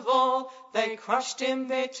worst of all, they crushed him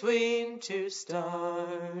between two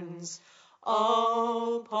stones.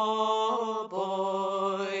 Oh, poor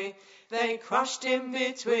boy, they crushed him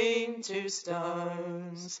between two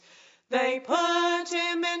stones. They put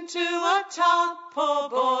him into a tub, poor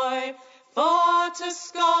boy, for to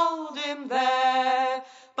scald him there.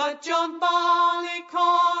 But John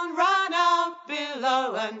Barleycorn ran out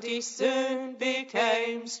below, and he soon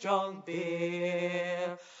became strong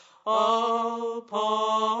beer. Oh,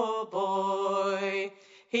 poor boy,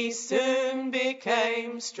 he soon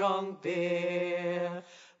became strong beer.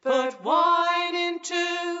 Put wine into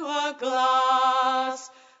a glass,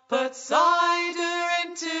 put cider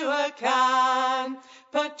into a can,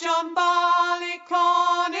 put John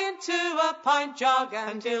Barleycorn into a pint jug,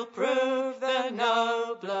 and he'll prove the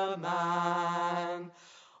nobler man.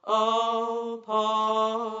 Oh,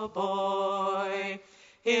 poor boy,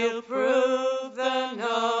 he'll prove the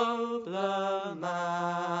nobler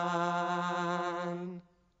man.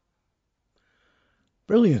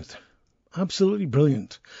 Brilliant. Absolutely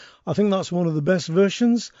brilliant. I think that's one of the best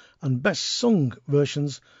versions and best sung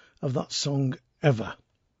versions of that song ever.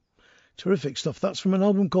 Terrific stuff. That's from an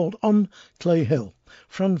album called On Clay Hill.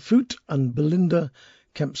 Fran Foot and Belinda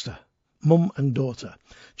Kempster, mum and daughter.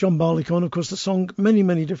 John Barleycorn, of course, the song, many,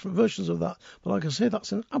 many different versions of that. But like I say,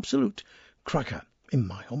 that's an absolute cracker, in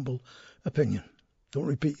my humble opinion. Don't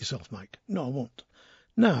repeat yourself, Mike. No, I won't.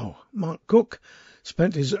 Now, Mark Cook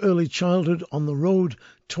spent his early childhood on the road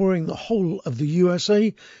touring the whole of the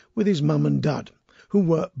USA with his mum and dad, who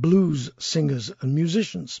were blues singers and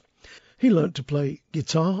musicians. He learnt to play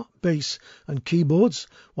guitar, bass and keyboards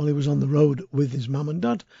while he was on the road with his mum and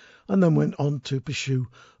dad, and then went on to pursue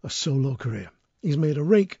a solo career. He's made a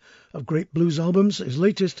rake of great blues albums. His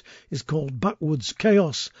latest is called Backwoods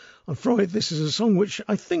Chaos, and from it this is a song which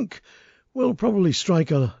I think will probably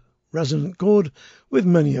strike a resonant chord with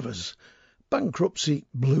many of us. Bankruptcy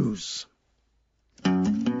Blues. Hear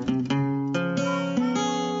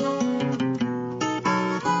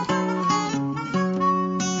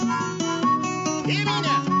me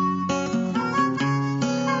now.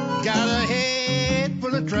 Got a head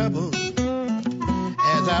full of trouble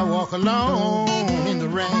as I walk along in the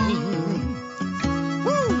rain.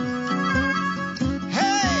 Woo!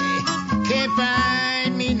 Hey, can't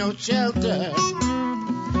find me no shelter.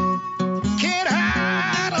 Can't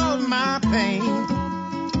hide all my pain.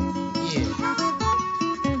 Yeah.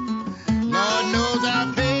 Lord knows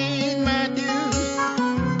I paid my dues,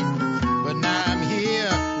 but now I'm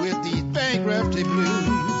here with these bankruptcy blues.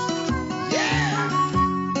 Yeah.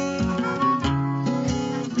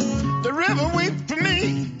 The river weeps for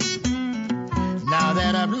me now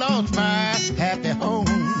that I've lost my happy home.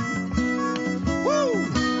 Woo!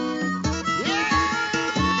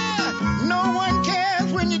 Yeah. No one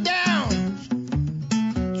cares when you're down.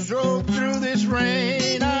 Drove through this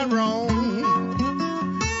rain I roam.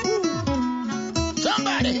 Woo.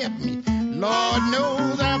 Somebody help me. Lord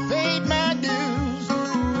knows I paid my dues.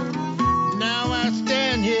 Now I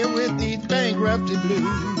stand here with these bankruptcy blues.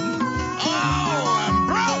 Oh, I'm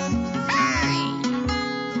broke. Hey!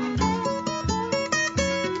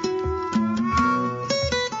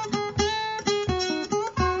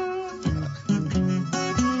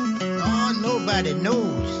 Oh, nobody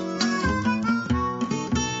knows.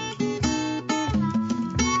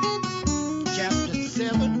 Chapter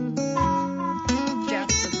 7,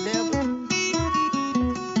 chapter 11.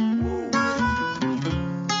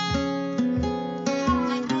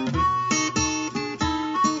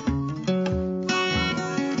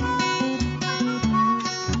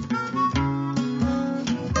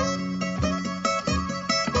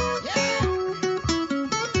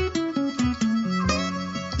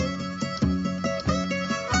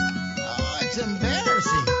 Oh, it's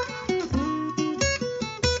embarrassing.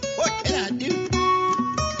 What can I do?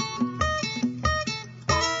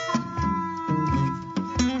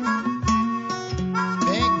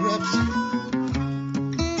 Bankruptcy.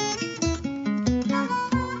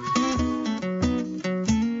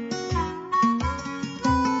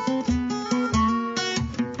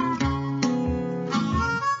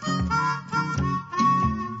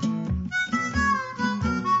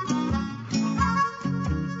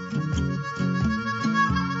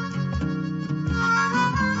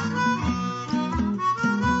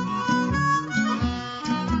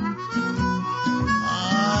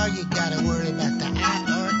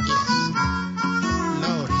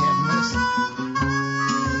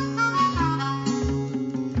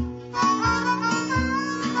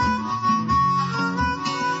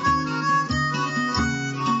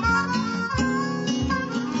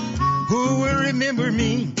 remember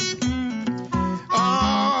me.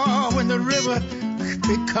 Oh, when the river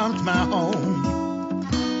becomes my home.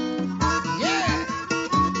 Yeah,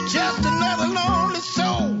 just another lonely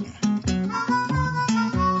soul.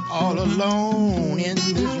 All alone in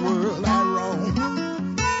this world I roam.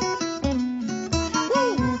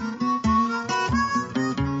 Woo.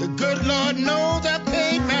 The good Lord knows I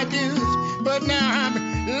paid my dues, but now I'm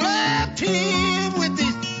left here with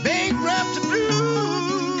these bankruptcy blues.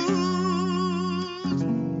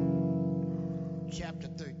 Chapter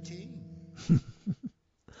 13.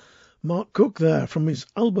 Mark Cook there from his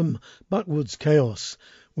album Backwoods Chaos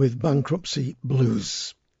with Bankruptcy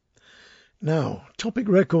Blues. Now, Topic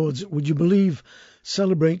Records, would you believe,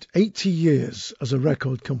 celebrate 80 years as a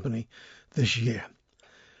record company this year.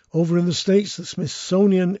 Over in the States, the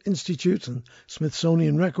Smithsonian Institute and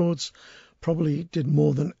Smithsonian Records probably did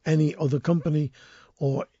more than any other company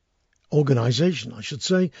or organization, I should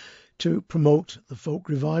say, to promote the folk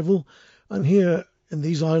revival. And here in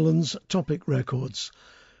these islands, Topic Records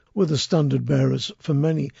were the standard bearers for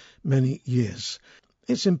many, many years.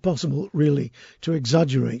 It's impossible, really, to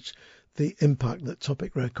exaggerate the impact that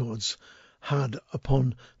Topic Records had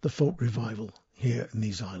upon the folk revival here in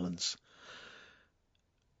these islands.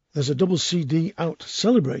 There's a double CD out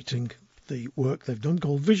celebrating the work they've done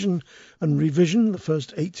called Vision and Revision, the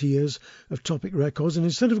first 80 years of Topic Records. And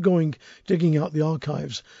instead of digging out the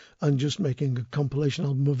archives and just making a compilation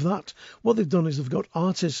album of that, what they've done is they've got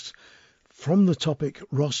artists from the Topic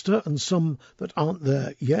roster and some that aren't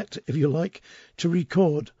there yet, if you like, to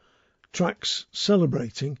record tracks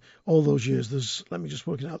celebrating all those years. There's, let me just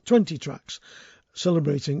work it out, 20 tracks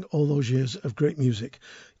celebrating all those years of great music.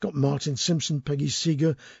 Got Martin Simpson, Peggy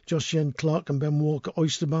Seeger, Josh Yen Clark and Ben Walker,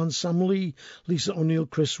 Oyster Band, Sam Lee, Lisa O'Neill,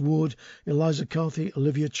 Chris Wood, Eliza Carthy,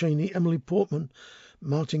 Olivia Cheney, Emily Portman,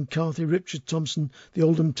 Martin Carthy, Richard Thompson, the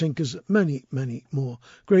Oldham Tinkers, many, many more.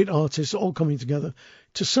 Great artists all coming together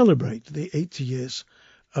to celebrate the 80 years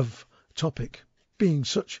of Topic being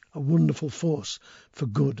such a wonderful force for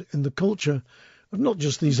good in the culture of not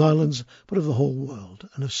just these islands, but of the whole world,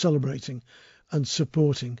 and of celebrating and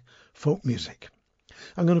supporting folk music.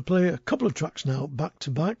 I'm going to play a couple of tracks now, back to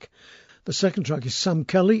back. The second track is Sam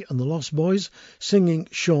Kelly and the Lost Boys singing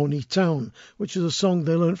Shawnee Town, which is a song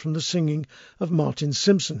they learnt from the singing of Martin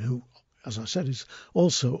Simpson, who, as I said, is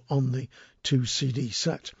also on the 2 CD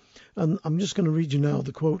set. And I'm just going to read you now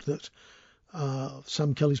the quote that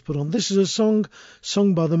Sam Kelly's put on. This is a song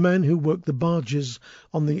sung by the men who worked the barges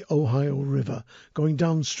on the Ohio River. Going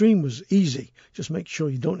downstream was easy. Just make sure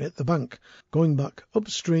you don't hit the bank. Going back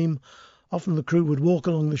upstream, often the crew would walk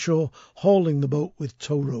along the shore, hauling the boat with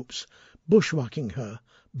tow ropes, bushwhacking her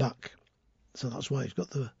back. So that's why he's got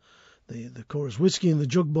the chorus. Whiskey and the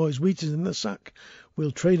jug boys, wheat is in the sack.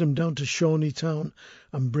 We'll trade 'em down to Shawnee Town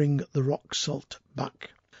and bring the rock salt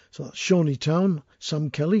back. So that's Shawnee Town, Sam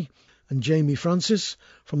Kelly and Jamie Francis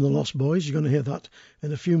from the Lost Boys. You're going to hear that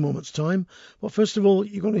in a few moments' time. But first of all,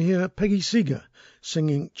 you're going to hear Peggy Seeger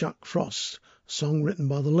singing Jack Frost, a song written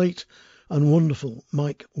by the late and wonderful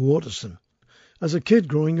Mike Waterson. As a kid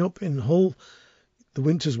growing up in Hull, the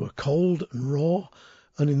winters were cold and raw,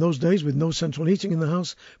 and in those days, with no central heating in the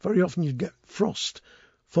house, very often you'd get frost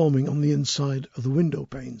forming on the inside of the window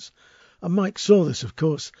panes. And Mike saw this, of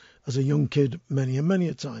course, as a young kid many and many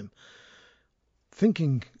a time.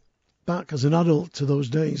 Thinking back as an adult to those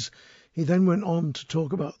days, he then went on to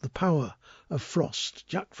talk about the power of frost,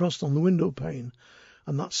 Jack Frost on the window pane,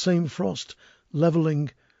 and that same frost levelling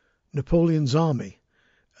Napoleon's army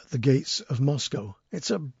at the gates of Moscow.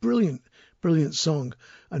 It's a brilliant, brilliant song,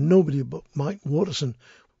 and nobody but Mike Waterson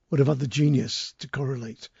would have had the genius to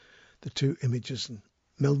correlate the two images and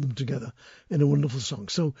meld them together in a wonderful song.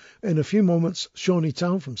 So in a few moments, Shawnee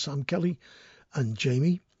Town from Sam Kelly and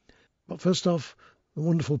Jamie. But first off, the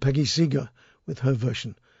wonderful Peggy Seeger with her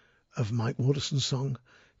version of Mike Waterson's song,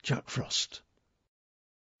 Jack Frost.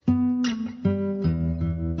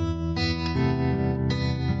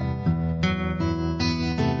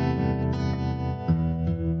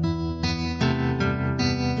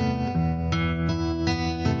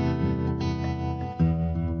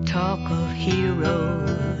 Talk of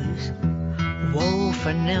heroes, woe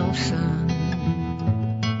for Nelson.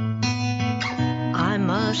 I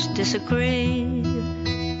must disagree.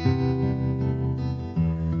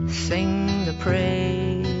 Sing the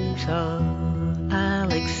praise of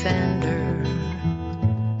Alexander.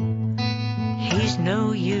 He's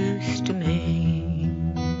no use to me.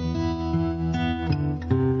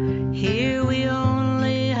 Here we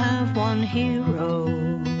only have one hero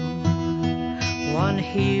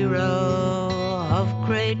of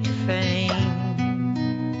great fame.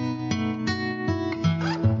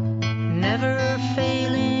 Never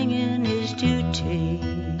failing in his duty.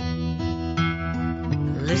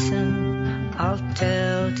 Listen, I'll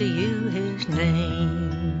tell to you his name.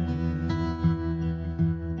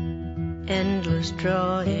 Endless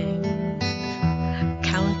drawings,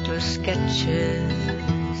 countless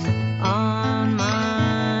sketches on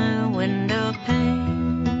my window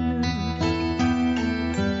pane.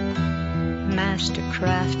 Master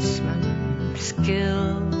craftsman,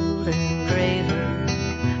 skilled engraver,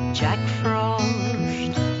 Jack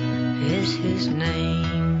Frost is his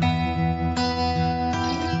name.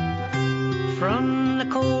 From the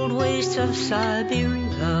cold wastes of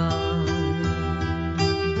Siberia,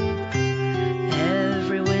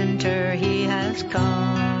 every winter he has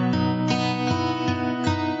come,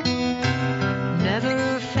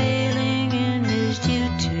 never failing in his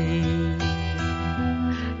duty,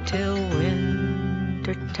 till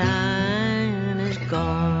winter time is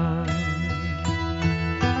gone.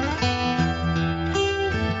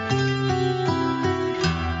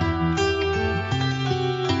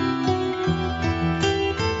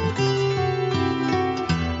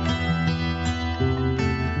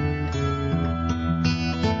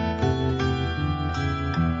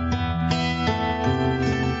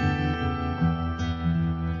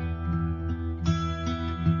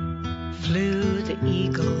 Flew the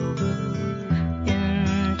eagle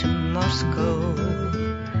into Moscow,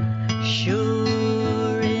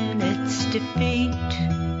 sure in its defeat.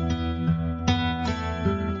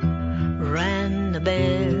 Ran the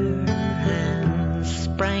bear and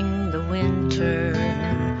sprang the winter,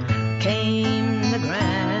 came the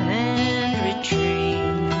grand retreat.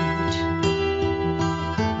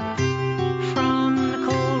 From the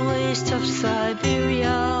cold wastes of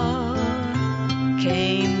Siberia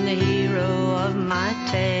came the hero of my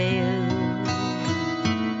tale.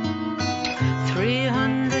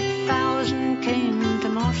 300,000 came to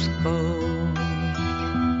Moscow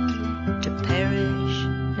to perish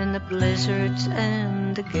in the blizzards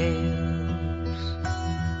and the gales.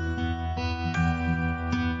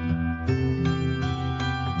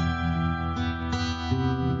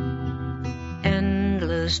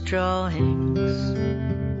 Endless drawings,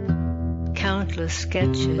 countless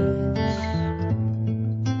sketches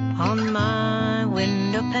on my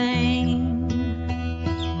window pane.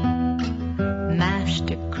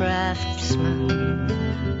 Master craftsman,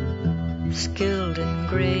 skilled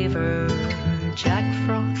engraver, Jack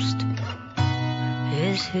Frost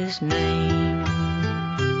is his name.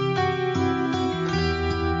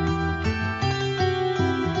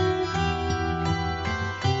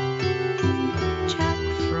 Jack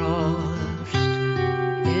Frost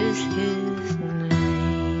is his name.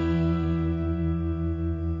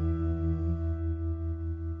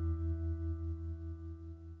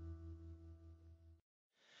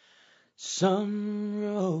 Sun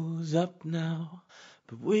rose up now,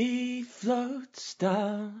 but we floats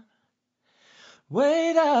down,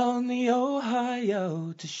 way down the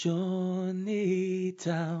Ohio to Shawnee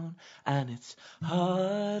Town. And it's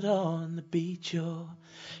hard on the beach, oh,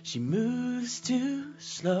 she moves too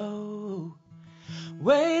slow,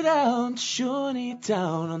 way down to Shawnee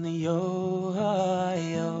Town on the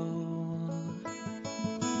Ohio.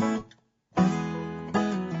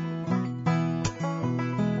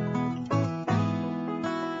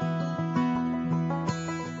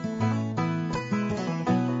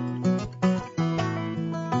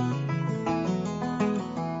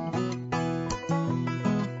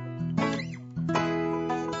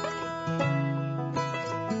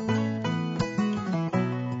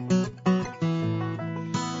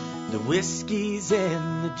 Whiskey's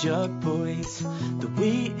in the jug, boys, the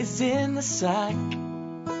wheat is in the sack.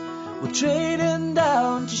 We're trading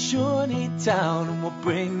down to Shawnee Town and we'll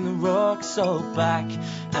bring the rocks all back.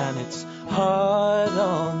 And it's hard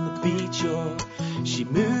on the beach, oh, she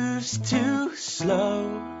moves too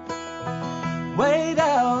slow, way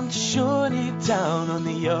down to Shawnee Town on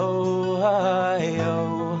the Ohio.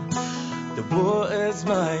 The water's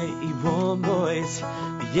mighty warm, boys,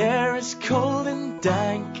 the air is cold and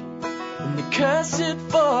dank, and the cursed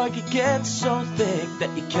fog, it gets so thick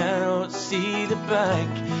that you cannot see the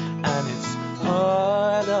bank. And it's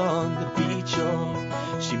hard on the beach,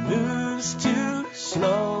 oh, she moves too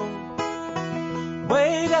slow,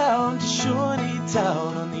 way down to Shawnee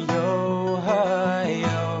Town on the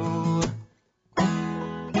Ohio.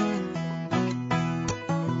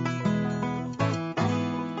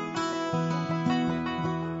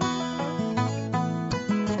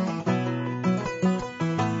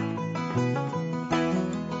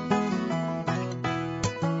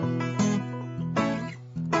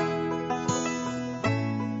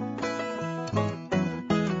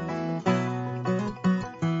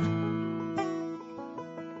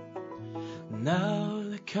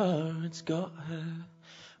 current's got her,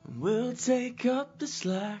 and we'll take up the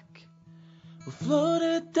slack. We'll float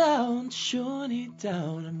her down, Shawnee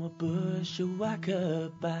down, and we'll bushwhack her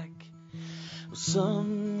back. Well,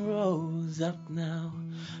 sun rose up now,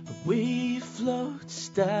 but we floats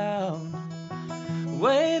down,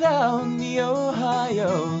 way down the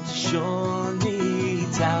Ohio to Shawnee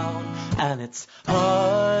Town. And it's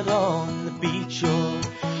hard on the beach shore,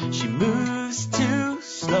 she moves too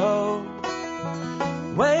slow,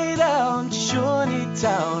 way down to Shawnee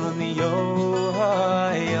Town on the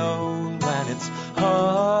Ohio. And it's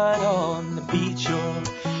hard on the beach shore,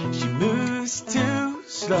 she moves too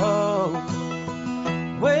slow,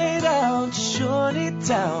 way down to Shawnee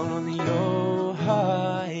Town on the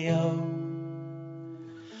Ohio.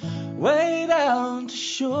 Way down to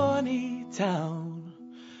Shawnee Town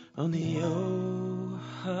on the Ohio.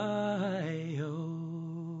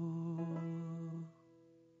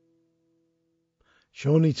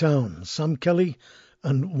 Shawnee Town, Sam Kelly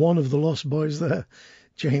and one of the Lost Boys there,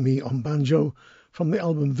 Jamie on banjo, from the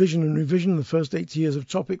album Vision and Revision, the first 8 years of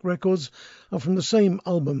Topic Records, and from the same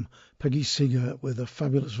album, Peggy Seeger with a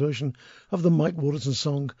fabulous version of the Mike Waterton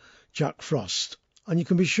song Jack Frost. And you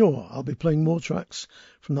can be sure I'll be playing more tracks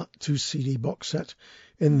from that 2-CD box set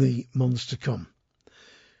in the months to come.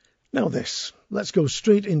 Now this, let's go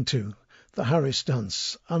straight into the Harris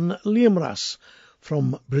Dance and Liam Rass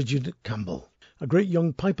from Bridget Campbell, a great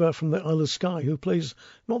young piper from the Isle of Skye who plays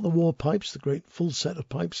not the war pipes, the great full set of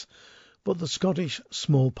pipes, but the Scottish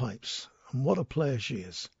small pipes. And what a player she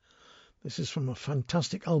is. This is from a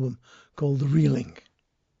fantastic album called The Reeling.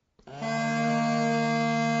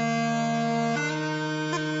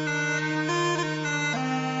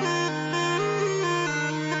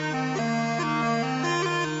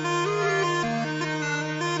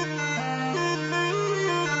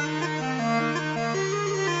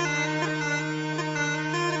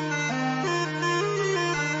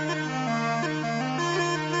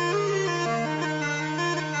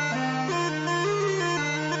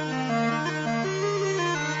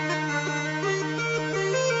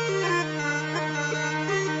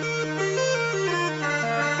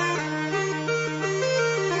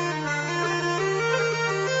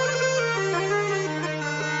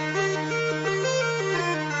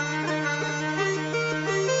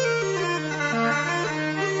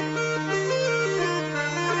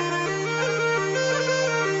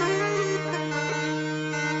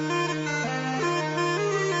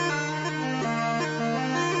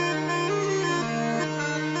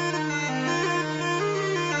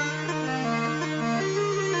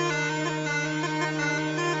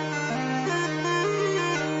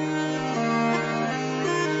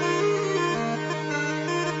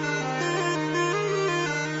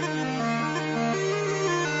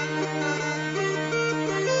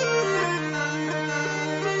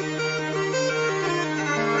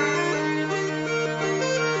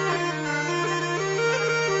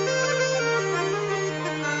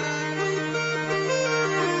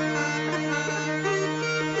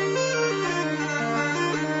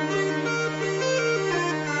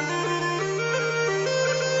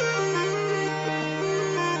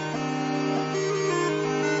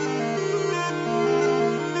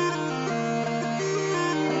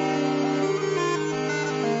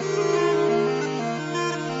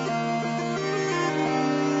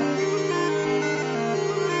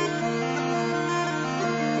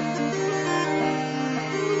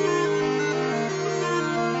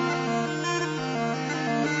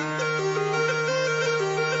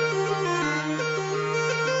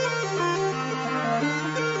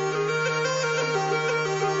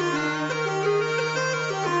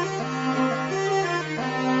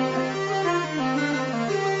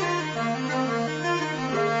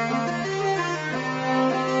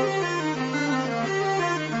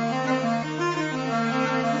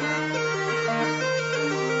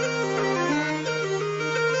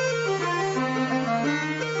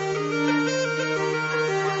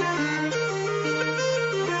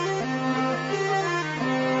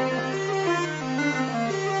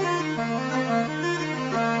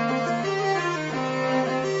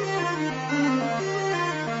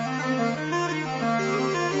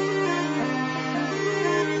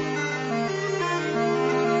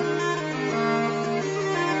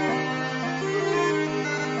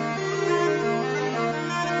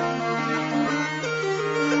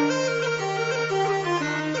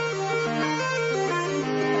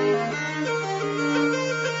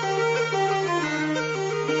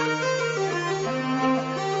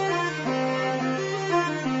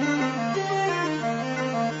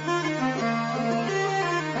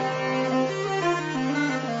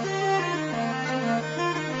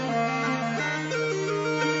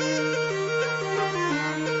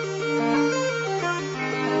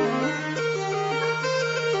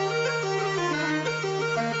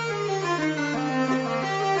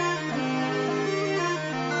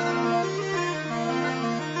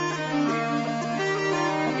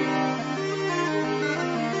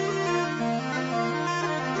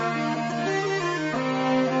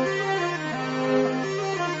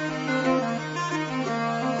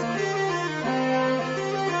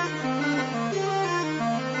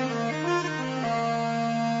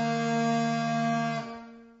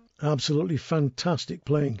 Absolutely fantastic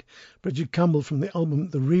playing. Bridget Campbell from the album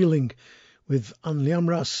The Reeling with Anne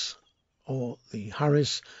Liamras or the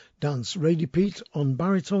Harris Dance. Rady Pete on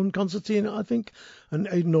baritone concertina, I think, and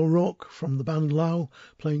Aidan O'Rourke from the band Lau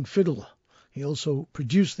playing fiddle. He also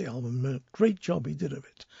produced the album, a great job he did of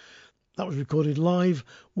it. That was recorded live,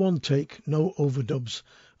 one take, no overdubs,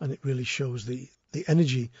 and it really shows the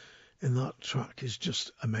energy in that track is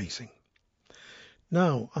just amazing.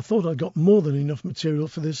 Now, I thought I got more than enough material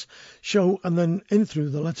for this show, and then in through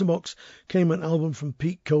the letterbox came an album from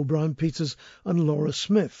Pete Coe, Brian Peters and Laura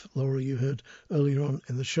Smith. Laura, you heard earlier on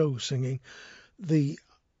in the show singing. The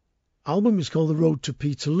album is called The Road to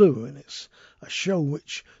Peterloo, and it's a show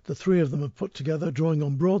which the three of them have put together, drawing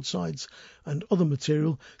on broadsides and other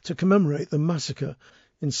material to commemorate the massacre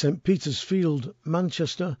in St. Peter's Field,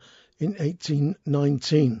 Manchester in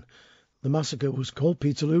 1819. The massacre was called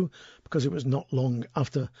Peterloo because it was not long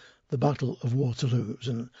after the Battle of Waterloo. It was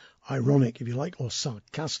an ironic, if you like, or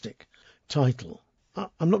sarcastic title.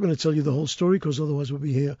 I'm not going to tell you the whole story because otherwise we'll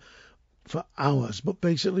be here for hours, but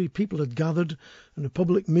basically people had gathered in a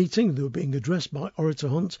public meeting. They were being addressed by Orator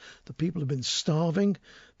Hunt. The people had been starving.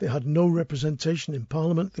 They had no representation in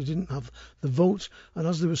Parliament. They didn't have the vote, and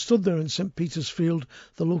as they were stood there in St. Peter's Field,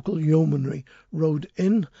 the local yeomanry rode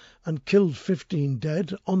in and killed 15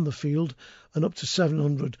 dead on the field, and up to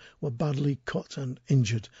 700 were badly cut and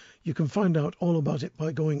injured. You can find out all about it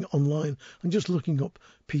by going online and just looking up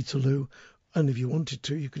Peterloo. And if you wanted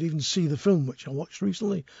to, you could even see the film, which I watched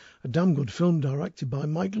recently, a damn good film directed by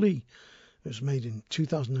Mike Leigh. It was made in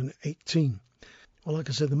 2018. Well, like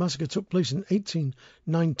I said, the massacre took place in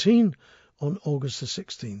 1819 on August the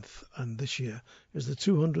 16th, and this year is the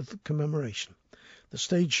 200th commemoration. The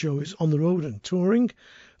stage show is on the road and touring,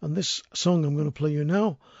 and this song I'm going to play you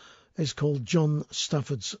now is called John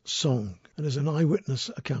Stafford's Song, and is an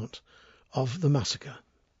eyewitness account of the massacre.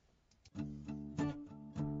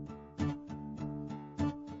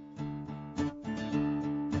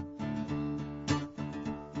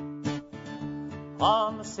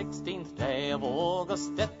 On the 16th day of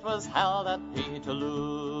August it was held at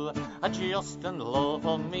Peterloo, a just and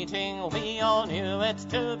lawful meeting, we all knew it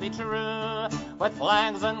to be true. With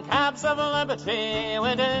flags and caps of liberty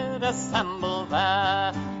we did assemble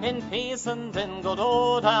there, in peace and in good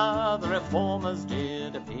order the reformers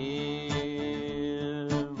did appear.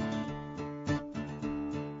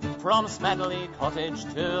 From Smedley Cottage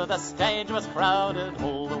to the stage was crowded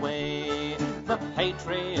all the way. The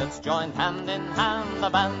patriots joined hand in hand,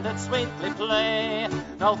 the bandits sweetly play.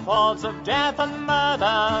 No thoughts of death and murder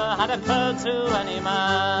had occurred to any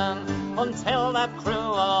man, until that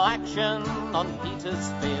cruel action on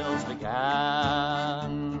Peter's Fields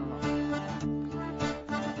began.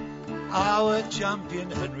 Our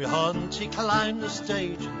champion Henry Hunt, he climbed the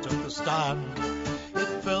stage and took the stand.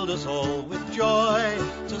 It filled us all with joy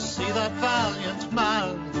to see that valiant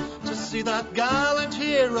man, to see that gallant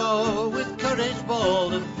hero with courage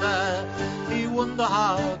bold and fair. He won the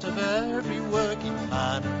heart of every working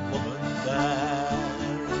man and woman there.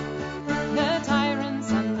 The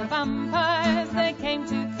tyrants and the vampires, they came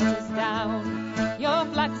to cut us down. Your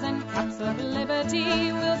flags and caps of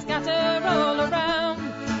liberty will scatter all around.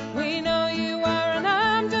 We know you are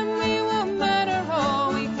unarmed and we will murder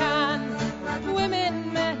all we can.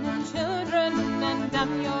 Women, men and children, and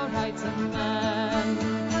damn your rights of man.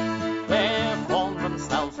 They formed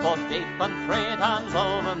themselves for deep and 3 times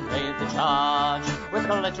over made the charge. With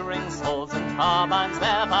glittering swords and carbines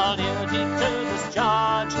their foul duty to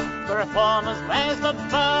discharge. The reformers they stood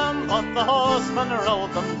firm, but the horsemen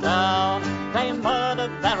rode them down. They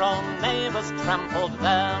murdered their own neighbours, trampled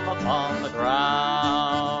them upon the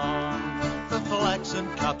ground. The flags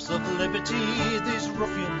and caps of liberty these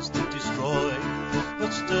ruffians did destroy,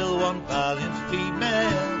 but still one valiant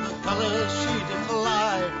female the colours she did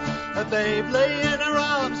fly. A babe lay in her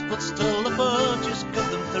arms, but still the birches cut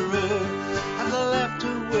them through, and they left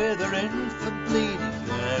her with her infant bleeding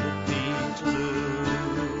there at Peterloo.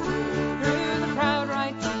 Through the crowd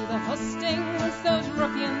right to the hustings, those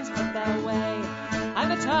ruffians cut their way.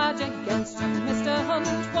 I've a charge against you, Mr. Hunt,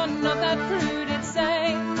 one of that crew did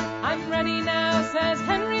say. I'm ready now, says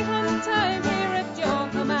Henry Hunt, I'm here at your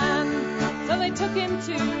command. So they took him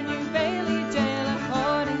to New Bailey jail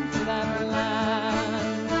according to their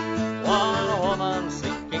plan. One woman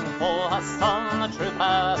seeking for her son, a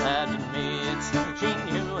trooper there did meet. She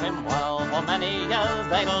knew him well, for many years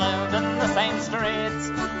they'd lived in the same streets.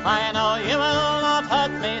 I know you will not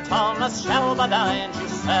hurt me, Thomas Shelberdine, she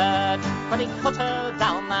said, but he cut her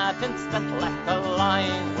down that instant, left her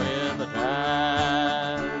lying with the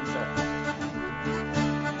dead.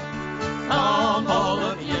 Come all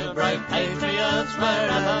of you brave patriots, brothers,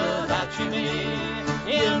 wherever that you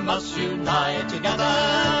be, you must unite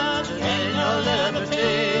together to gain your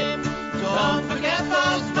liberty. Don't forget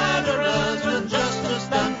those murderers with justice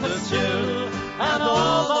then pursue, and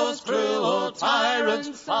all those cruel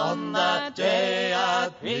tyrants on that day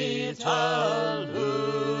at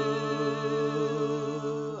Peterloo.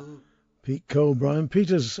 Pete Cole, Brian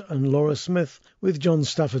Peters and Laura Smith with John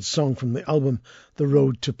Stafford's song from the album The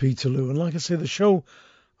Road to Peterloo. And like I say, the show,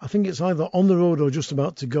 I think it's either on the road or just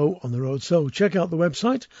about to go on the road. So check out the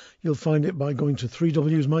website. You'll find it by going to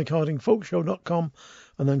 3wsmikehardingfolkshow.com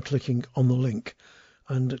and then clicking on the link.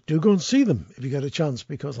 And do go and see them if you get a chance,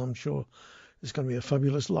 because I'm sure it's going to be a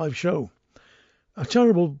fabulous live show. A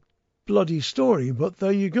terrible bloody story, but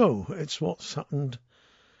there you go. It's what's happened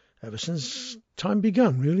ever since time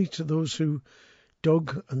began, really, to those who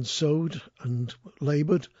dug and sowed and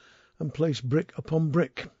laboured and placed brick upon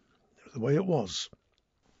brick, the way it was.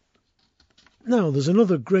 Now, there's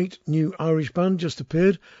another great new Irish band just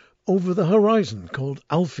appeared over the horizon called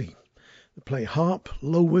Alfie. They play harp,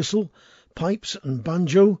 low whistle, pipes and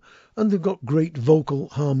banjo, and they've got great vocal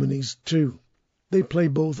harmonies too. They play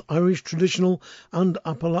both Irish traditional and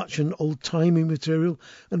Appalachian old-timey material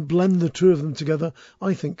and blend the two of them together,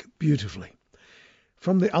 I think, beautifully.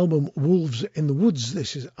 From the album Wolves in the Woods,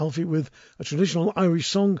 this is Alfie with a traditional Irish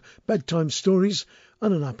song, bedtime stories,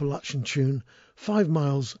 and an Appalachian tune, 5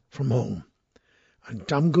 Miles from Home. And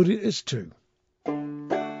damn good it is too. There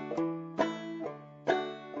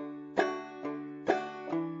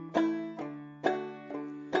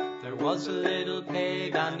was a little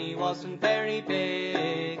pig and he wasn't very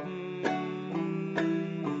big.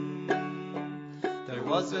 There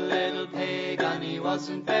was a little pig and he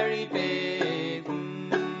wasn't very big.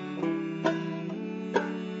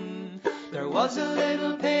 There was a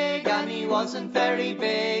little pig and he wasn't very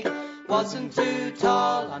big. Wasn't too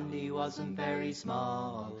tall and he wasn't very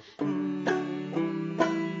small.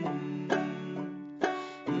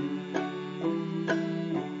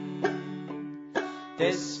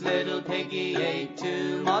 This little piggy ate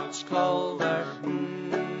too much clover.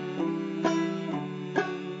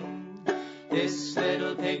 This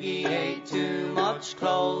little piggy ate too much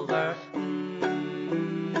clover.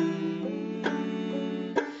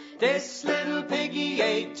 This little piggy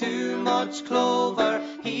ate too much clover.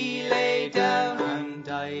 He lay down and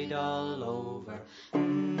died all over.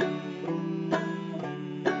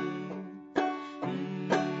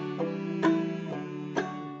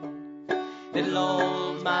 Little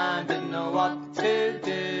old man didn't know what to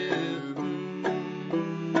do.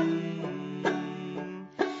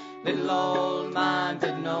 Little old man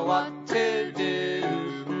didn't know what to do.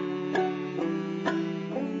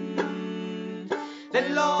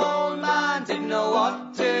 Little old man didn't know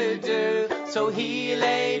what to do, so he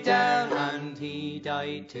lay down and he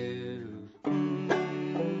died too.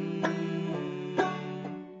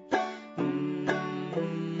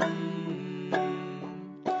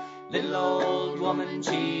 Little old woman,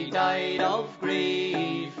 she died of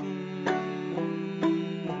grief.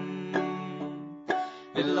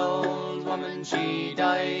 Little old woman, she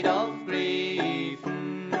died of grief.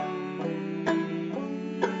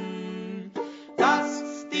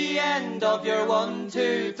 That's the end of your 1,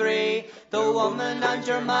 2, 3. The woman and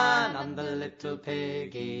your man and the little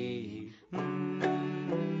piggy.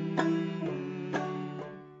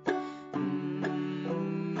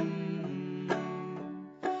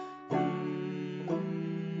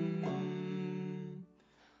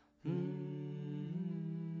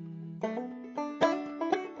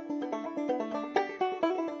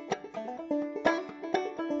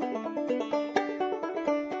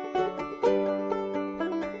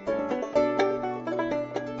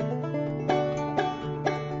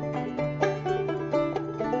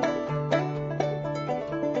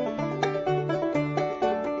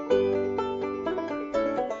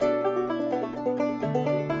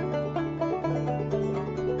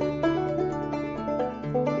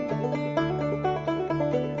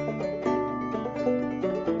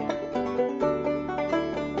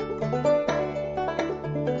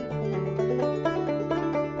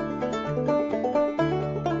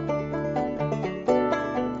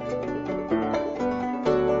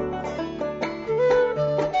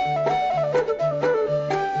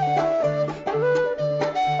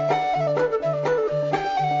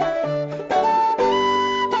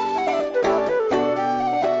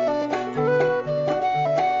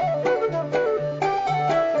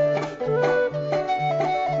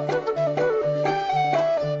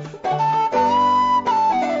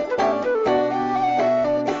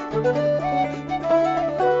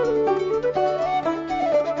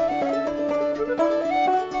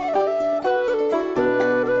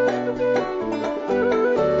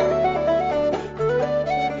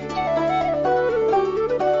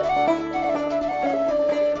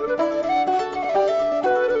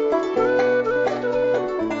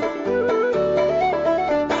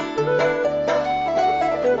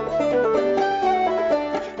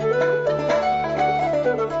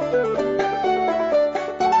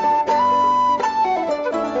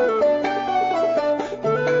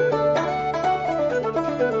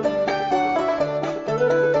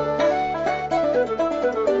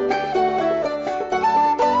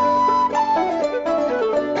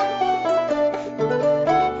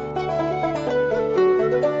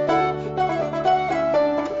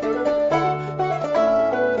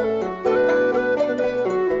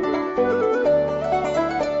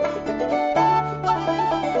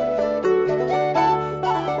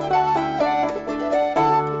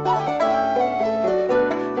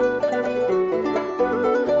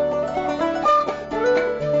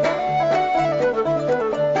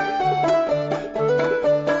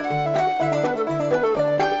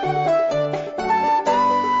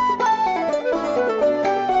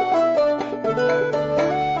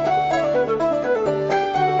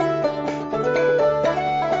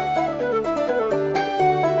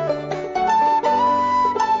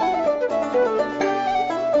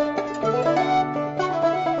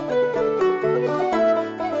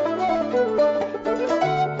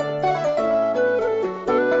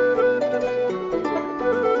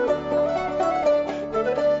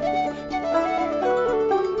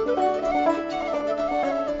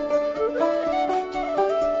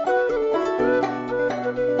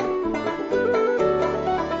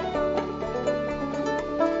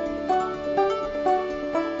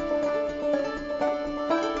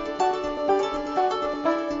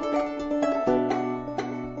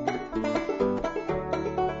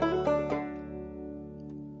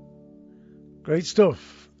 Great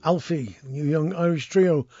stuff. Alfie, the new young Irish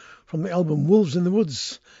trio from the album Wolves in the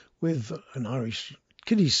Woods, with an Irish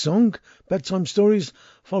kiddies song, Bedtime Stories,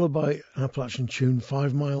 followed by an Appalachian tune,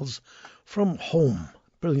 5 Miles from Home.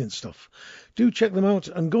 Brilliant stuff. Do check them out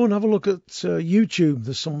and go and have a look at YouTube.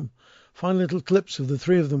 There's some fine little clips of the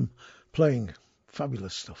three of them playing.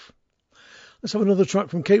 Fabulous stuff. Let's have another track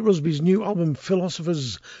from Kate Rusby's new album,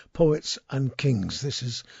 Philosophers, Poets and Kings. This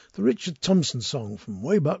is the Richard Thompson song from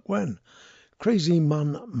way back when, Crazy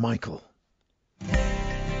Man Michael.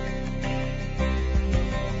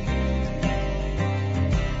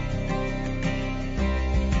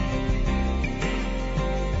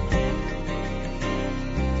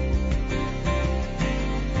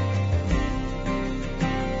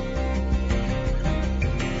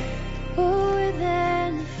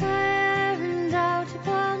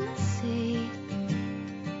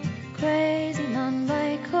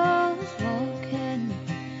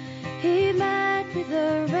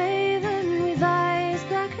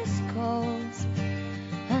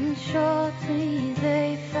 Shortly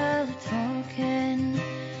they fell talking.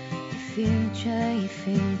 Your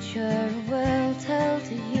future will tell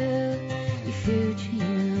to you. Your future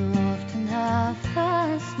you often have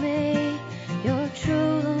asked me. Your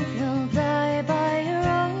true love will die by your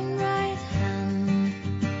own right hand,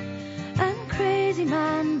 and crazy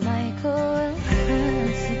man Michael will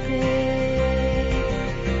persevere.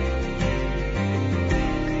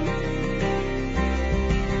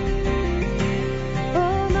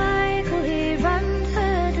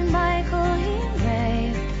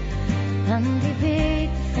 And he beat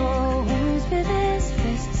the four winds with his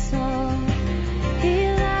fists so. He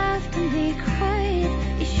laughed and he cried,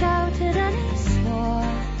 he shouted and he swore.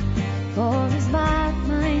 For his mad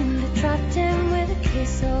mind had trapped him with a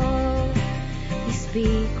kiss. Oh, you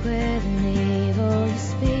speak with an evil, you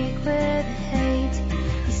speak with a hate.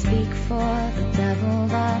 You speak for the devil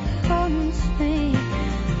that haunts me.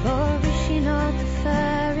 For is she not the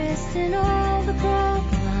fairest in all the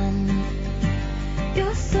broad land?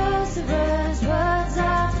 Your sorcerer's words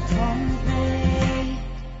are to taunt me.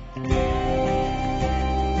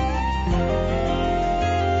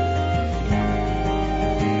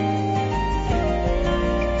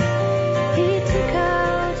 He took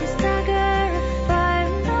out his dagger of fire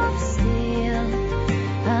and of steel,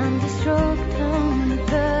 and he struck down a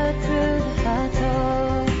bird through the heart.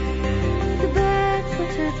 Oh, the bird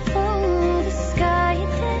fluttered full the sky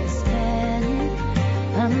it did spin,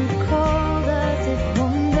 and the cold earth did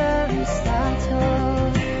wonder and start.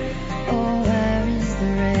 Oh, where is the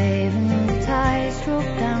raven that I struck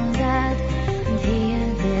down dead, and he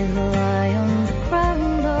did lie on the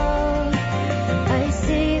ground. Oh, I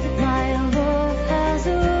see that my love has a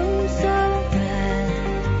wound so red,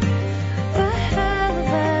 where hell of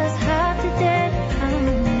us have to dead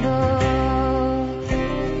hand. Oh,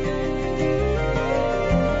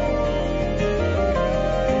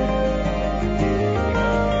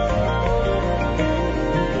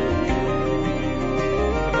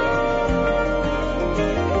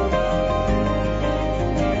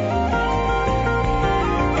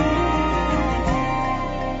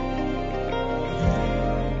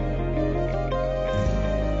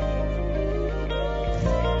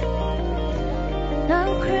 now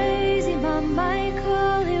crazy man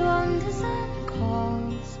Michael, he wanders and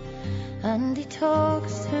calls, and he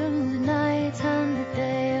talks through the night and the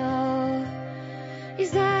day. Oh,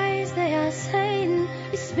 his eyes they are sane,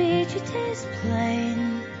 his speech it is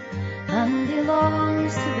plain, and he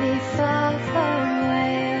longs to be far, far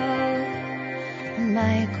away. Oh, and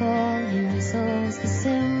Michael he whistles the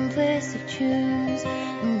simplest of tunes,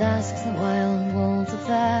 and asks the wild wolves of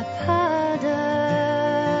their pardon.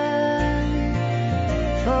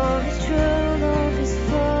 For his true love is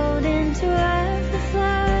flowed into every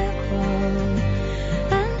flower grown,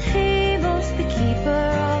 and he must be keeper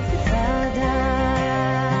of the garden.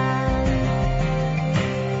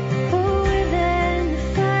 For within the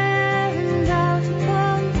fire and out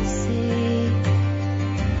upon the sea,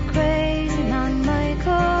 crazy man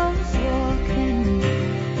Michael's walking.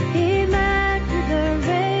 He met with a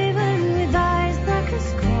raven with eyes black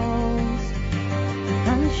as coals,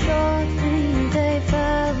 and shortly they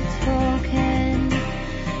fell talking.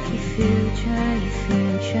 Your future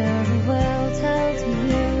will tell to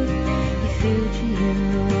you. Your future you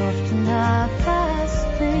often have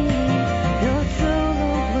asked me. Your true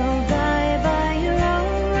love will die by your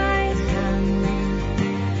own right hand,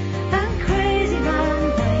 and crazy man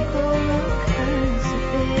Michael will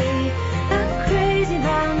persevere. And crazy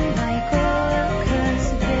man Michael will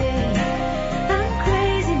persevere. And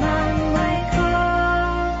crazy man Michael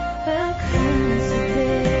will persevere.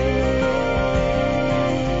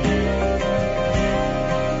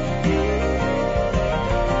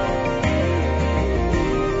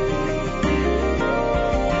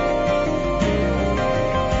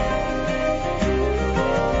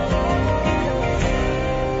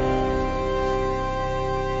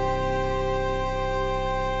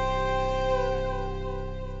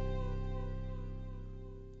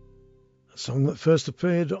 song that first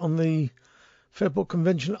appeared on the Fairport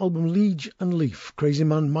Convention album Liege and Leaf, Crazy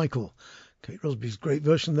Man Michael. Kate Rosby's great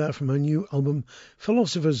version there from her new album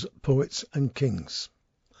Philosophers, Poets and Kings.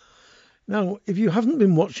 Now, if you haven't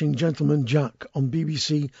been watching Gentleman Jack on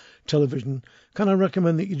BBC television, can I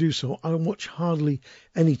recommend that you do so? I watch hardly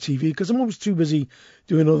any TV because I'm always too busy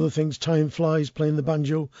doing other things. Time flies, playing the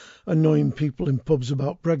banjo, annoying people in pubs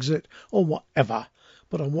about Brexit or whatever.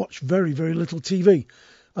 But I watch very, very little TV.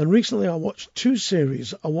 And recently I watched two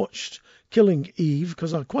series. I watched Killing Eve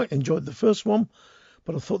because I quite enjoyed the first one,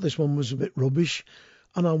 but I thought this one was a bit rubbish.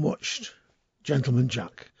 And I watched Gentleman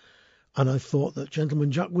Jack. And I thought that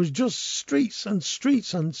Gentleman Jack was just streets and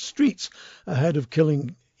streets and streets ahead of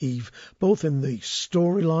Killing Eve, both in the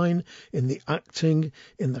storyline, in the acting,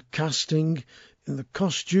 in the casting, in the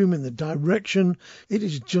costume, in the direction. It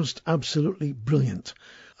is just absolutely brilliant.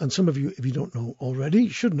 And some of you, if you don't know already,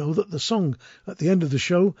 should know that the song at the end of the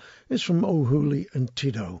show is from O'Hooley and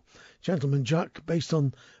Tito. Gentleman Jack, based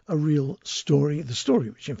on a real story. The story,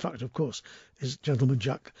 which in fact, of course, is Gentleman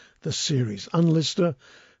Jack, the series. Ann Lister,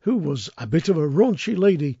 who was a bit of a raunchy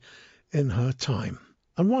lady in her time.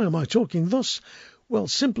 And why am I talking thus? Well,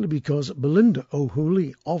 simply because Belinda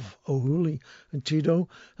O'Hooley of O'Hooley and Tito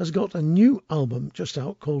has got a new album just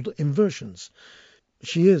out called Inversions.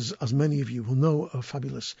 She is, as many of you will know, a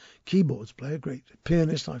fabulous keyboards player, great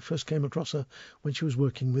pianist. I first came across her when she was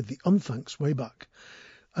working with the Unthanks way back.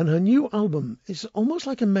 And her new album is almost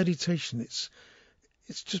like a meditation. It's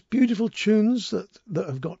just beautiful tunes that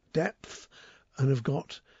have got depth and have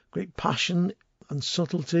got great passion and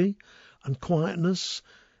subtlety and quietness.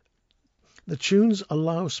 The tunes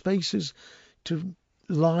allow spaces to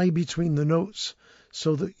lie between the notes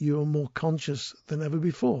so that you are more conscious than ever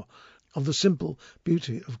before of the simple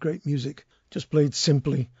beauty of great music, just played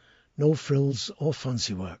simply, no frills or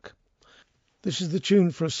fancy work. This is the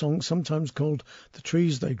tune for a song sometimes called The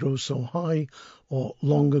Trees They Grow So High, or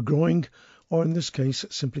Longer Growing, or in this case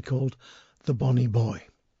simply called The Bonny Boy.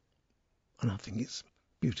 And I think it's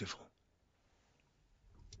beautiful.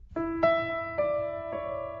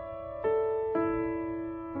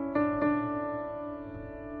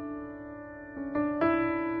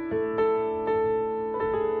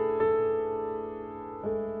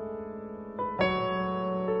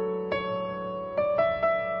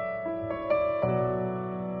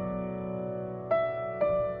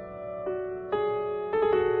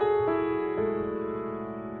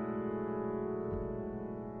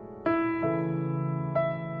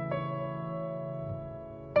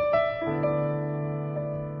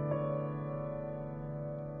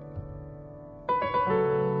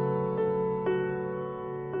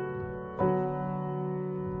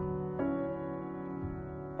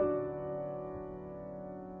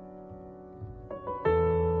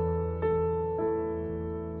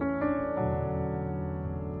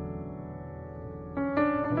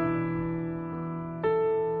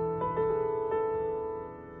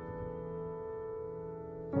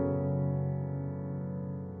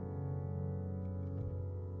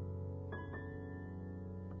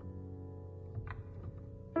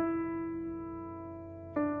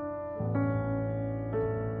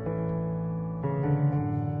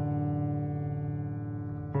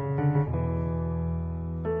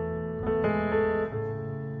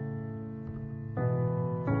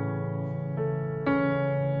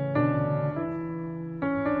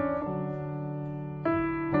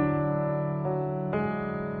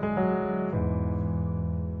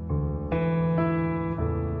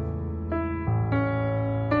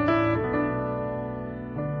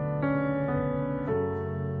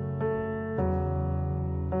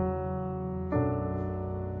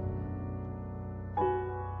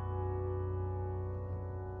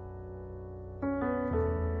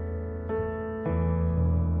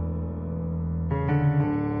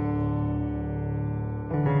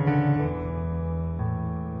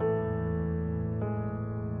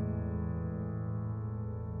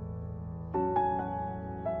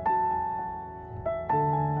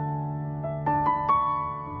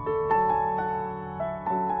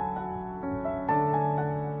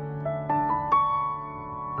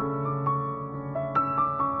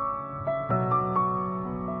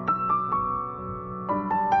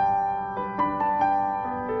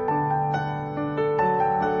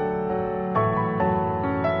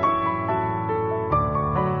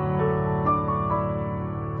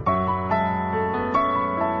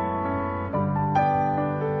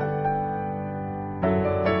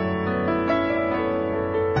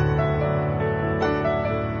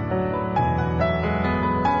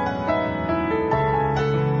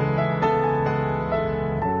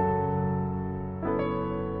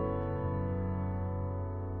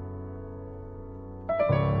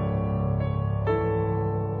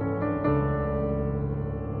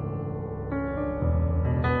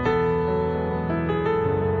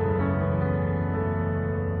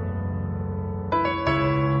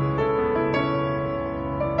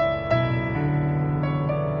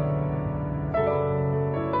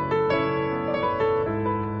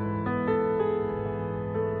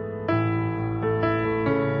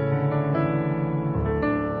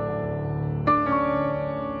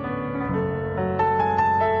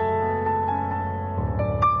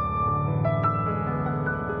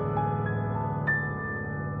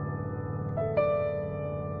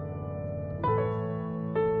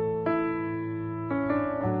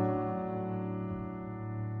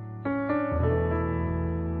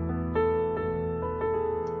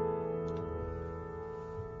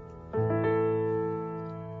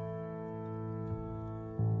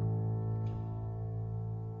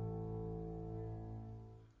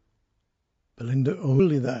 Belinda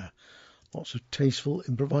O'Hooley there. Lots of tasteful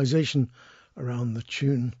improvisation around the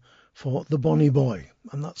tune for The Bonnie Boy,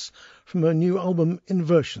 and that's from her new album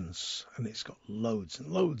Inversions, and it's got loads and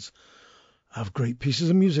loads of great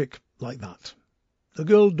pieces of music like that. The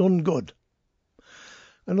Girl Done Good.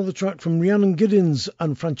 Another track from Rhiannon Giddens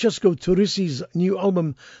and Francesco Turrisi's new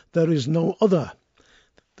album There Is No Other.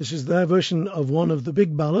 This is their version of one of the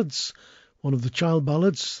big ballads, one of the child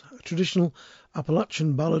ballads, a traditional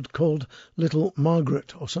Appalachian ballad called Little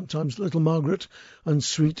Margaret, or sometimes Little Margaret and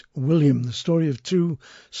Sweet William, the story of two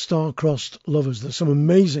star-crossed lovers. There's some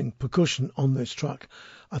amazing percussion on this track.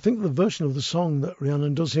 I think the version of the song that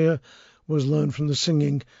Rhiannon does here was learned from the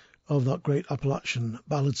singing of that great Appalachian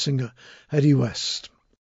ballad singer, Eddie West.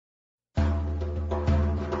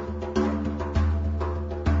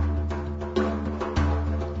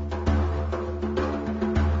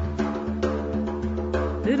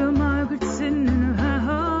 Little Margaret sitting in her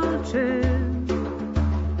high chair,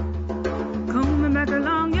 combing back her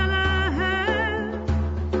long yellow hair.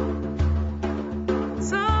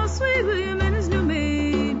 Saw sweet William and his new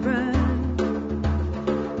maid bride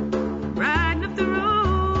riding up the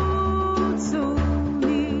road so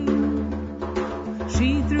near.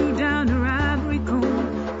 She threw down her ivory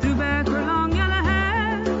comb, threw back her long yellow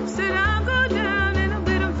hair, said, I'll go down and I'll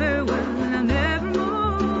bid him farewell, and I'll never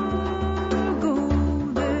more go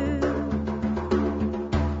there.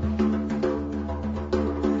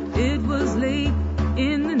 It was late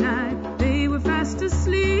in the night, they were fast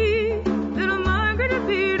asleep. Little Margaret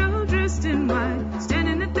appeared all dressed in white,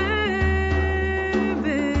 standing at their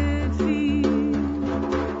bed feet,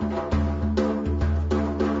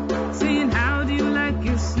 saying, how do you like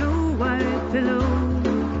your snow white pillow?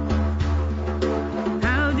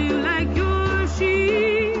 How do you like your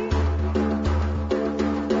sheet?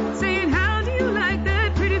 Saying, how do you like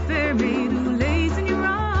that pretty fair maid who lays in your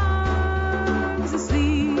arms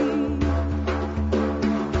asleep?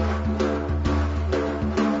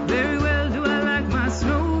 Very well do I like my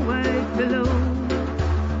snow white pillow.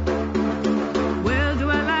 Well do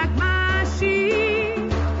I like my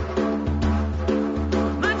sheet.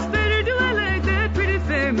 Much better do I like that pretty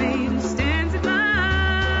fair maid who stands at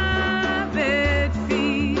my bed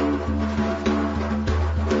feet.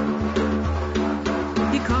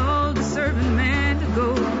 He called the servant man to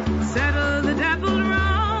go saddle the dappled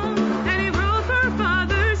roan, and he rode for her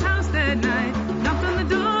father's house that night, knocked on the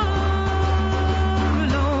door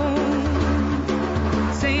alone,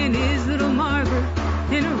 saying, is little Margaret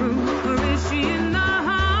in her room, or is she in the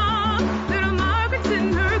hall? Little Margaret's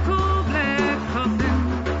in her cold black coffin,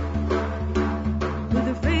 with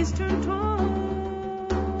her face turned toward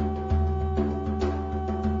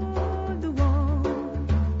the wall.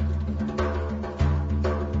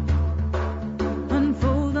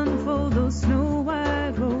 Unfold, unfold those snow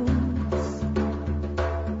white robes,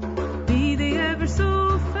 be they ever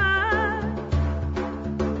so fine,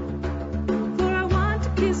 for I want to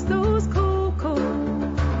kiss those cold,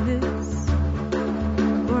 cold lips,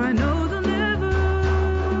 for I know they'll never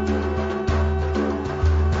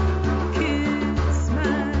kiss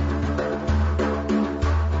mine.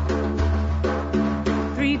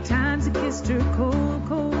 3 times he kissed her cold,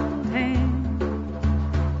 cold hand,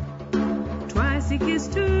 twice he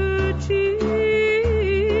kissed her cheek,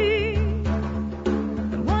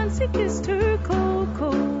 and once he kissed her cold,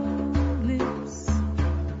 cold lips,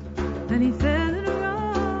 and he fell in her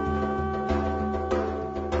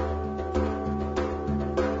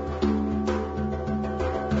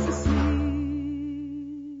arms asleep.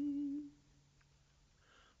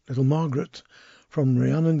 Little Margaret from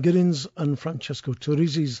Rhiannon Giddens and Francesco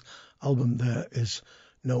Turrisi's album There Is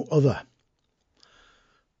No Other.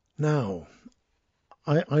 Now,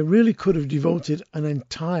 I really could have devoted an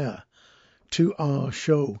entire 2-hour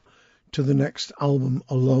show to the next album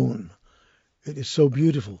alone. It is so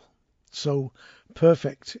beautiful, so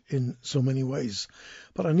perfect in so many ways.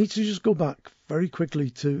 But I need to just go back very quickly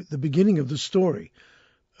to the beginning of the story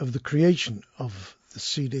of the creation of the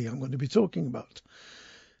CD I'm going to be talking about.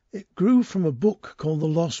 It grew from a book called The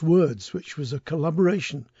Lost Words, which was a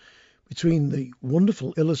collaboration between the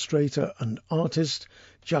wonderful illustrator and artist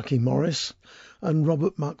Jackie Morris and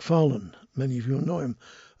Robert Macfarlane. Many of you know him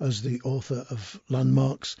as the author of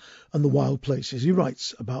Landmarks and The Wild Places. He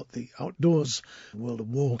writes about the outdoors, the world of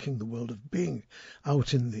walking, the world of being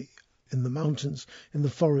out in the mountains, in the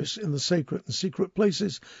forests, in the sacred and secret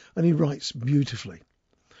places, and he writes beautifully.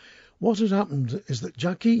 What had happened is that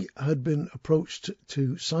Jackie had been approached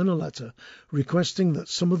to sign a letter requesting that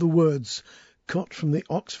some of the words cut from the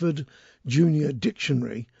Oxford Junior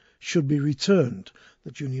Dictionary should be returned.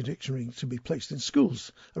 The Junior Dictionary to be placed in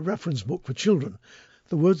schools, a reference book for children.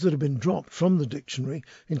 The words that had been dropped from the dictionary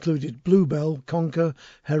included bluebell, conker,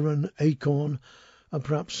 heron, acorn, and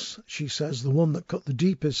perhaps, she says, the one that cut the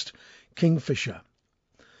deepest, kingfisher.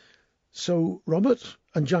 So Robert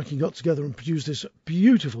and Jackie got together and produced this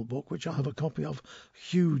beautiful book, which I have a copy of,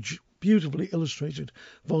 huge, beautifully illustrated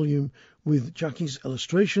volume with Jackie's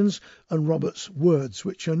illustrations and Robert's words,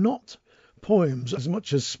 which are not poems as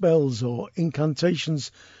much as spells or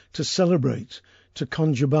incantations to celebrate, to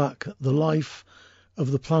conjure back the life of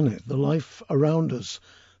the planet, the life around us,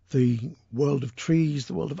 the world of trees,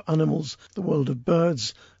 the world of animals, the world of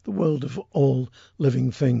birds, the world of all living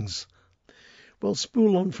things. Well,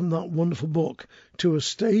 spool on from that wonderful book to a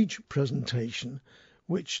stage presentation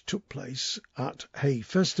which took place at Hay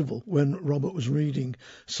Festival when Robert was reading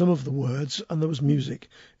some of the words and there was music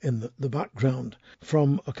in the background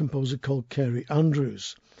from a composer called Carey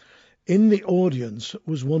Andrews. In the audience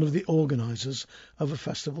was one of the organisers of a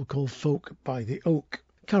festival called Folk by the Oak,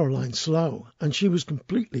 Caroline Slough, and she was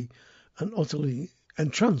completely and utterly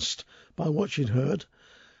entranced by what she'd heard.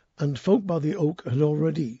 And Folk by the Oak had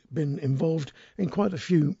already been involved in quite a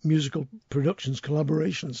few musical productions,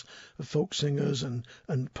 collaborations of folk singers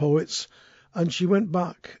and poets. And she went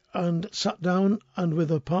back and sat down, and with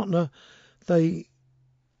her partner, they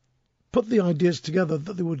put the ideas together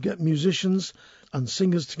that they would get musicians and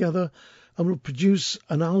singers together and would produce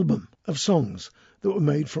an album of songs that were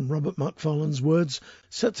made from Robert Macfarlane's words,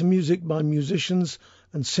 set to music by musicians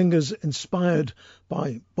and singers inspired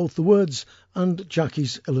by both the words and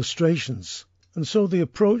Jackie's illustrations. And so they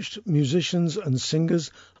approached musicians and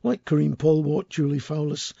singers like Kareem Polwart, Julie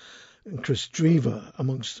Fowlis and Chris Drever,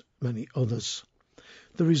 amongst many others.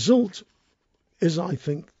 The result is, I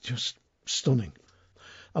think, just stunning.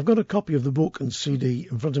 I've got a copy of the book and CD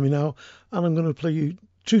in front of me now, and I'm going to play you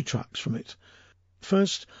 2 tracks from it.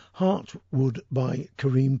 First, Heartwood by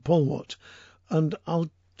Kareem Polwart, and I'll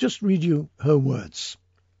just read you her words.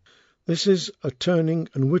 This is a turning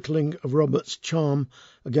and whittling of Robert's charm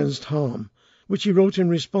against harm, which he wrote in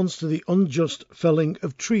response to the unjust felling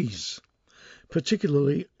of trees,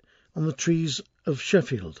 particularly on the trees of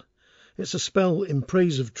Sheffield. It's a spell in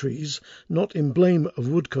praise of trees, not in blame of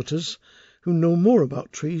woodcutters, who know more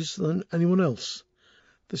about trees than anyone else.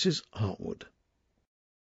 This is Heartwood.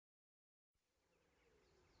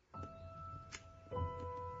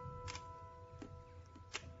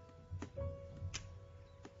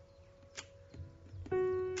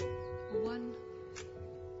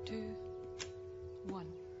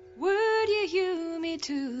 Would you hew me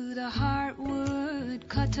to the heartwood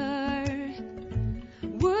cutter?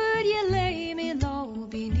 Would you lay me low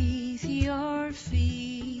beneath your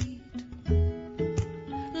feet?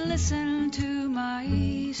 Listen to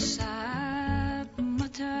my sad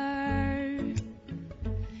mutter.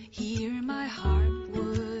 Hear my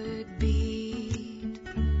heartwood beat.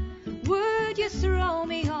 Would you throw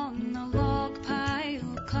me on the log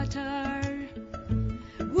pile cutter?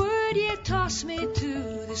 Would you toss me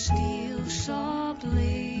to the steel saw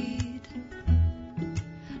blade?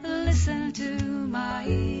 Listen to my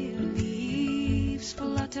leaves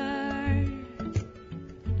flutter.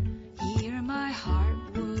 Hear my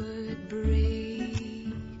heartwood break.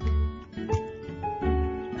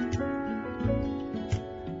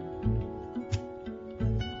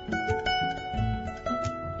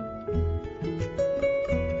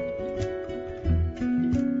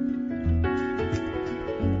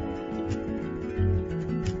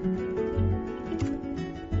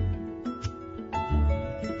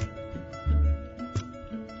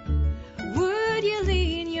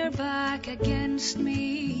 Back against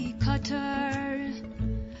me, cutter?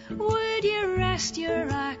 Would you rest your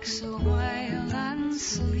axe a while and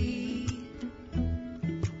sleep?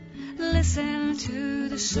 Listen to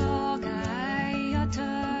the song I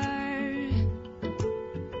utter.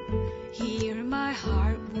 Hear my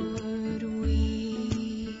heartwood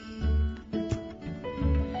weep.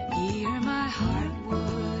 Hear my heartwood.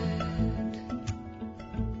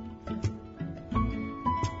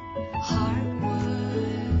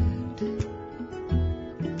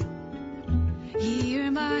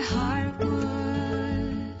 My heartwood.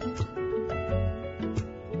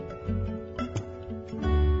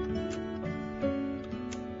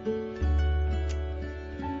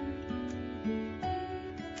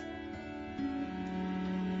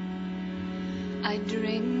 I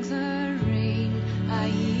drink the rain, I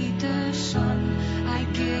eat the sun, I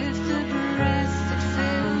give the breath that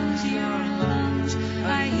fills your lungs,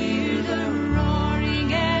 I hear the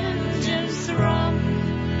roaring engines thrum.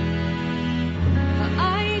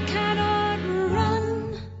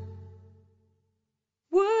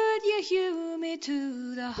 Hew me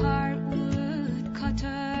to the heartwood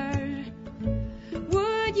cutter. Would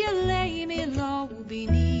would you lay me low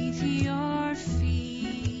beneath your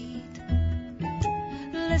feet?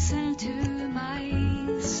 Listen to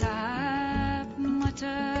my sad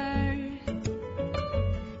mutter.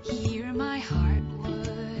 Hear my heart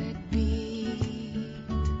would beat.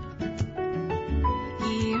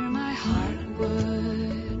 Hear my heart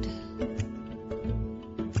would.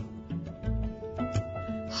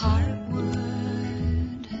 Heart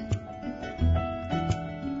would.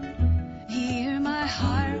 Hear my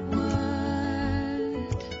heart would.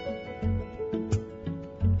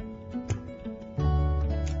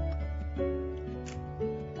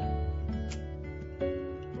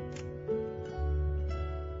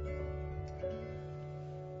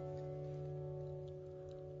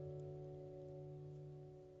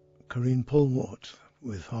 Corinne Polwart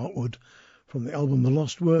with Heartwood from the album The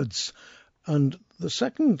Lost Words. And the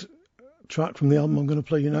second track from the album I'm going to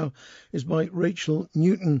play you now is by Rachel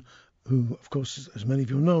Newton, who, of course, as many of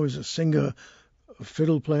you know, is a singer, a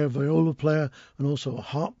fiddle player, viola player, and also a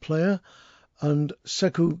harp player. And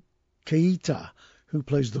Sekou Keita, who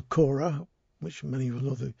plays the kora, which many of you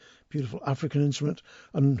know, the beautiful African instrument,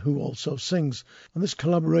 and who also sings. And this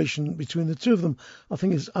collaboration between the two of them, I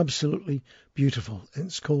think, is absolutely beautiful.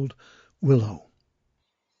 It's called Willow.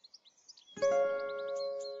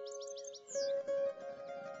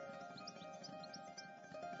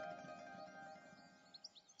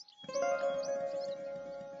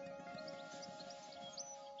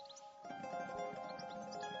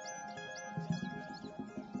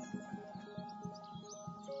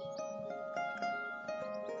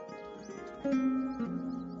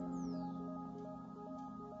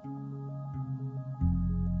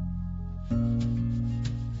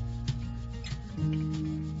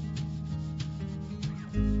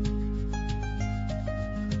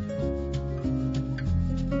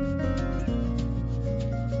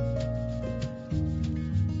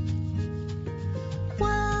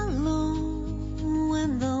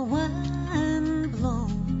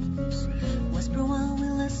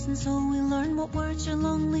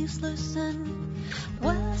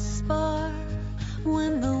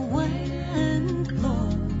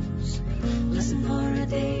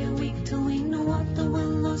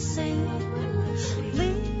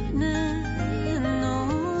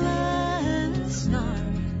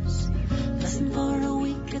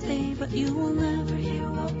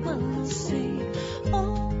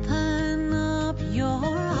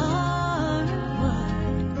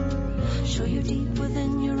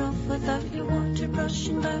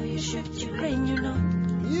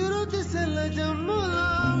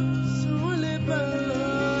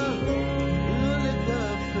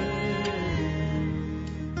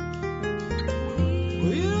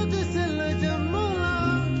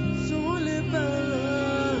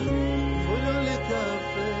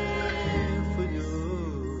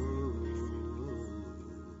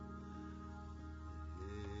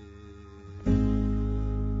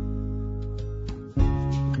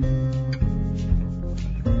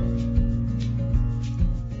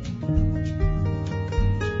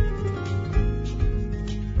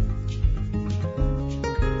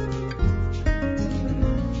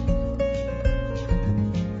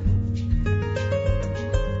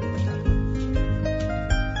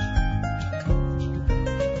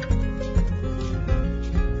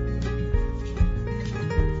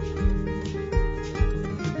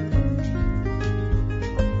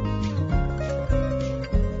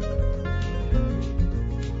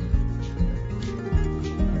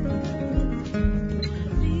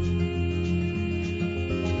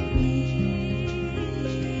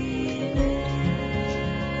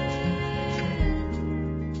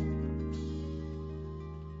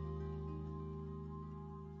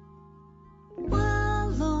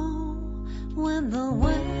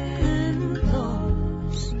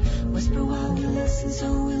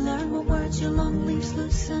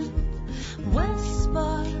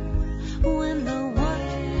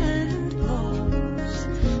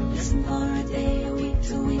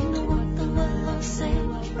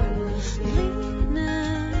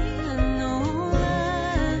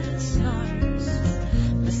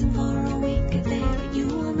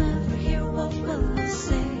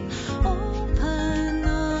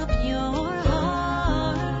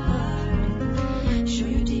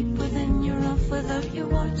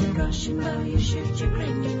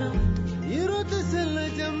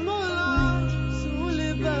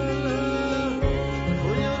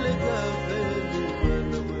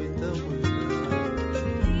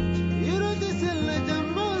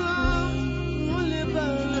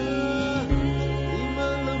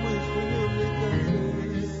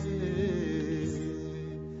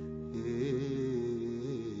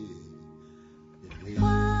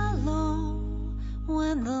 Wow.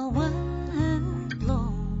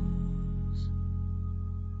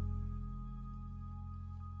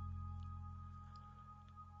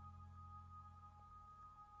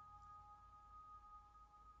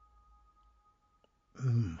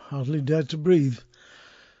 Hardly Dared to Breathe.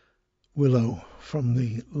 Willow from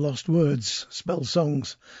the Lost Words Spell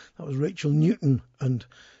Songs. That was Rachel Newton and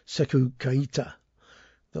Sekou Keita.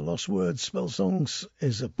 The Lost Words Spell Songs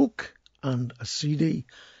is a book and a CD,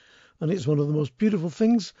 and it's one of the most beautiful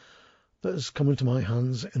things that has come into my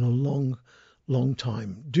hands in a long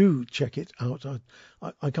time. Do check it out.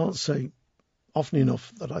 I can't say often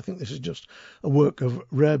enough that I think this is just a work of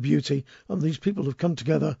rare beauty, and these people have come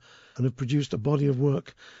together and have produced a body of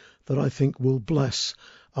work that I think will bless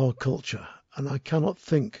our culture. And I cannot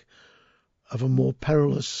think of a more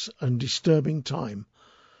perilous and disturbing time,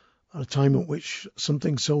 a time at which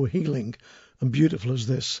something so healing and beautiful as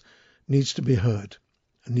this needs to be heard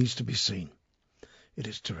and needs to be seen. It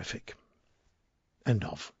is terrific. End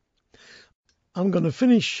of. I'm going to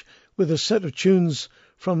finish with a set of tunes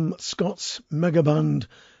from Scott's mega band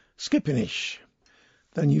Skippinish.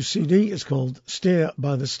 Their new CD is called Steer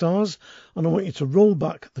by the Stars, and I want you to roll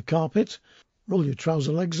back the carpet, roll your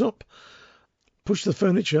trouser legs up, push the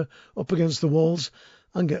furniture up against the walls,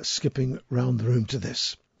 and get skipping round the room to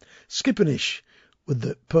this. Skippinish with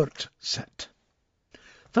the Pert set.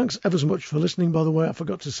 Thanks ever so much for listening, by the way. I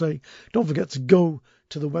forgot to say, don't forget to go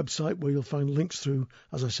to the website where you'll find links through,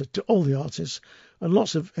 as I said, to all the artists and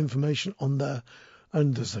lots of information on there.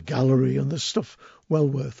 And there's the gallery and there's stuff well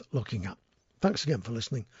worth looking at. Thanks again for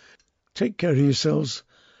listening. Take care of yourselves,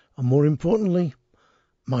 and more importantly,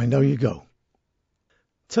 mind how you go.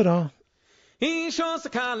 Ta-da!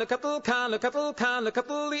 Ishos kala couple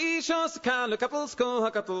ishos kala couple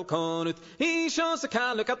sko couple konut ishos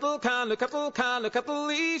kala couple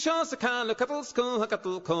ishos kala couple sko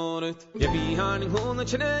couple konut yebi harning hole the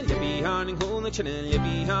channel yebi harning hole the channel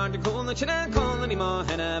yebi harning hole the channel colony ma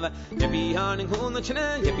hanava yebi harning hole the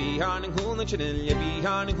channel yebi harning hole the channel yebi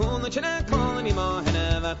harning hole the channel colony ma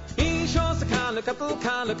hanava ishos kala couple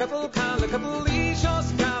ishos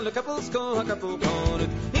kala couple sko couple konut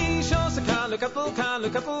ishos kala couple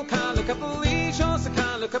ishos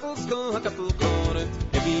kala couple sko couple corner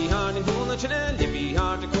yebi harning hole the channel yebi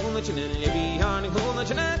harning hole the channel yebi harning hole the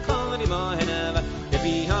channel colony ma hanava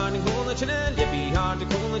yebi harning hole the channel yebi harning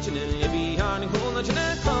hole the channel yebi harning hole the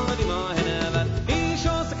channel colony ma hanava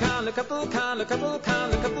ishos kala couple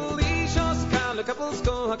ishos kala couple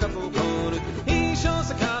sko couple corner ishos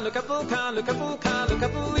kala couple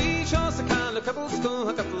ishos kala couple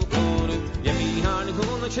sko couple corner yebi harning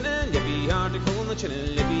hole the channel yebi harning hole the channel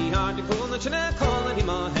yebi harning hole the channel colony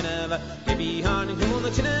ma hanava yebi harning hole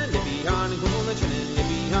the channel yebi harning hole the channel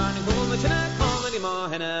yebi harning hole the channel colony ma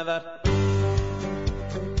hanava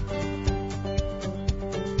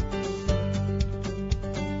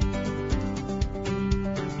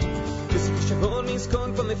Vor min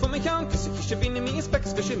skång från mig för mig kan Kusse kische vinner min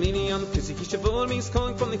späcks för kemivian Kusse kische vor min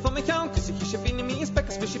skång från mig för mig kan Kusse kische vinner min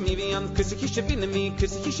späcks för kemivian Kusse kische vinner min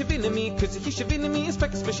Kusse kische vinner min Kusse kische vinner min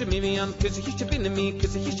späcks för kemivian Kusse kische vinner min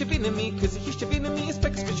Kusse kische vinner min Kusse kische vinner min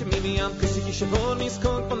späcks för kemivian Kusse kische vor min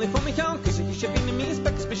skång från mig för mig kan Kusse kische vinner min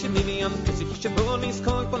späcks för kemivian Kusse kische vor min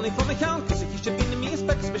skång från mig för mig kan Kusse kische vinner min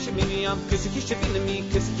späcks för kemivian Kusse kische vinner min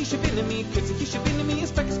Kusse kische vinner min Kusse kische vinner min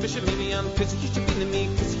späcks för kemivian Kusse kische vinner min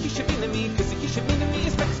Kusse kische vinner min Kusse kische vinner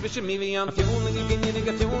min späcks för kemivian Fjolning i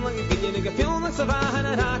gynjeniga fjolning så var han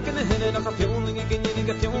raken henne då fjolning i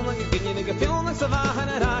gynjeniga fjolning så var han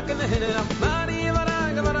raken henne då Mari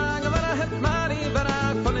varaga het Mari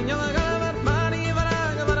varag på den jaga Mari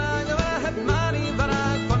varaga het Mari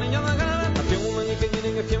varag på den jaga fjolning i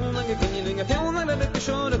gynjeniga fjolning det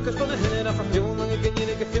kör och på henne då fjolning i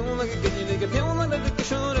gynjeniga fjolning det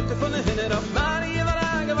kör och på henne då Mari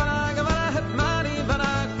varaga het Mari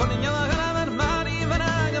varag på den jaga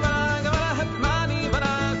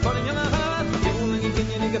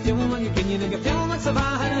fjolning så var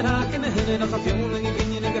han raken henne då fjolning i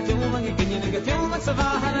gynjeniga fjolning så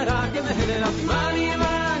var han raken henne då Mari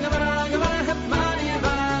varaga het Mari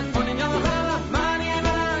varag på den jaga Mari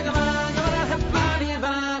varaga het Mari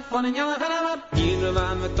varag på den jaga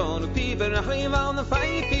Van met ton op pieper, geen van een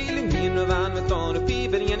fijn feeling. Hier van met ton op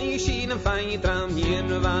pieper, en ik zie een fijn droom. Hier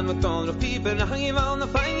van met ton op pieper, geen van een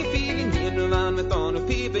fijn feeling. Hier van met ton op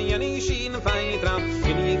pieper, en ik zie een fijn droom.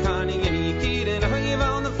 En ik kan niet keren, geen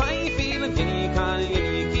van een fijn feeling. En ik kan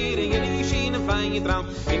niet keren, en ik zie een fijn droom.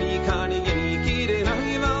 En ik kan niet keren,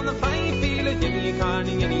 geen van een fijn feeling. En ik kan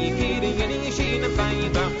niet keren, en ik zie een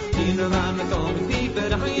fijn droom. Hier van met ton op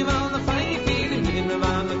pieper, geen van een fijn feeling. Hier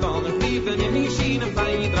van met ton op pieper, en ik zie een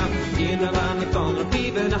fijn droom. Hier van met ton op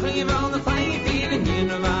pieper, geen van een fijn feeling. Hier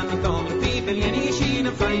van met ton op pieper, en ik zie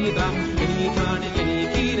een fijn droom. En ik kan niet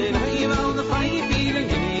keren, geen van een fijn feeling.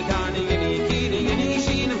 En ik kan niet keren, en ik zie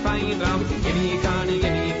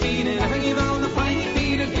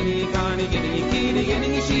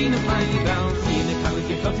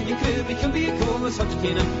Kubi can be cool as such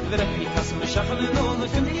again. The happy customer shuffle and all the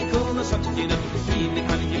can be cool as such again. In the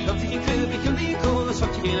kind of country Kubi can be cool as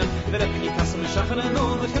such again. The happy customer shuffle and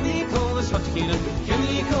all the can be cool as such again. Can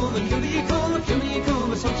be cool as such again. Can be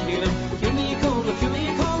cool as such again. Can be cool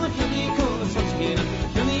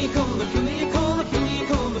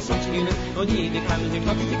as such again. On the kind of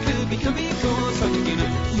country Kubi can be cool as such again. In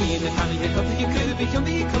the kind of country Kubi can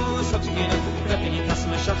be cool as such again. The happy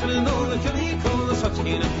customer shuffle and all the can be cool as such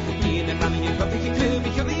again. In the kind of country Kubi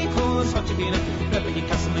can be cool as such again. The happy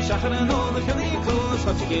customer shuffle and all the can be cool as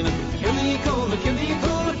such again. Can be cool as such again.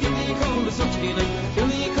 Can be cool as such again. Can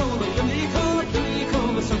be cool as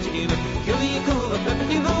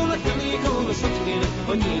happy no can be cool as such again.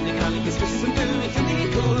 On the kind of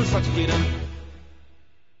such again.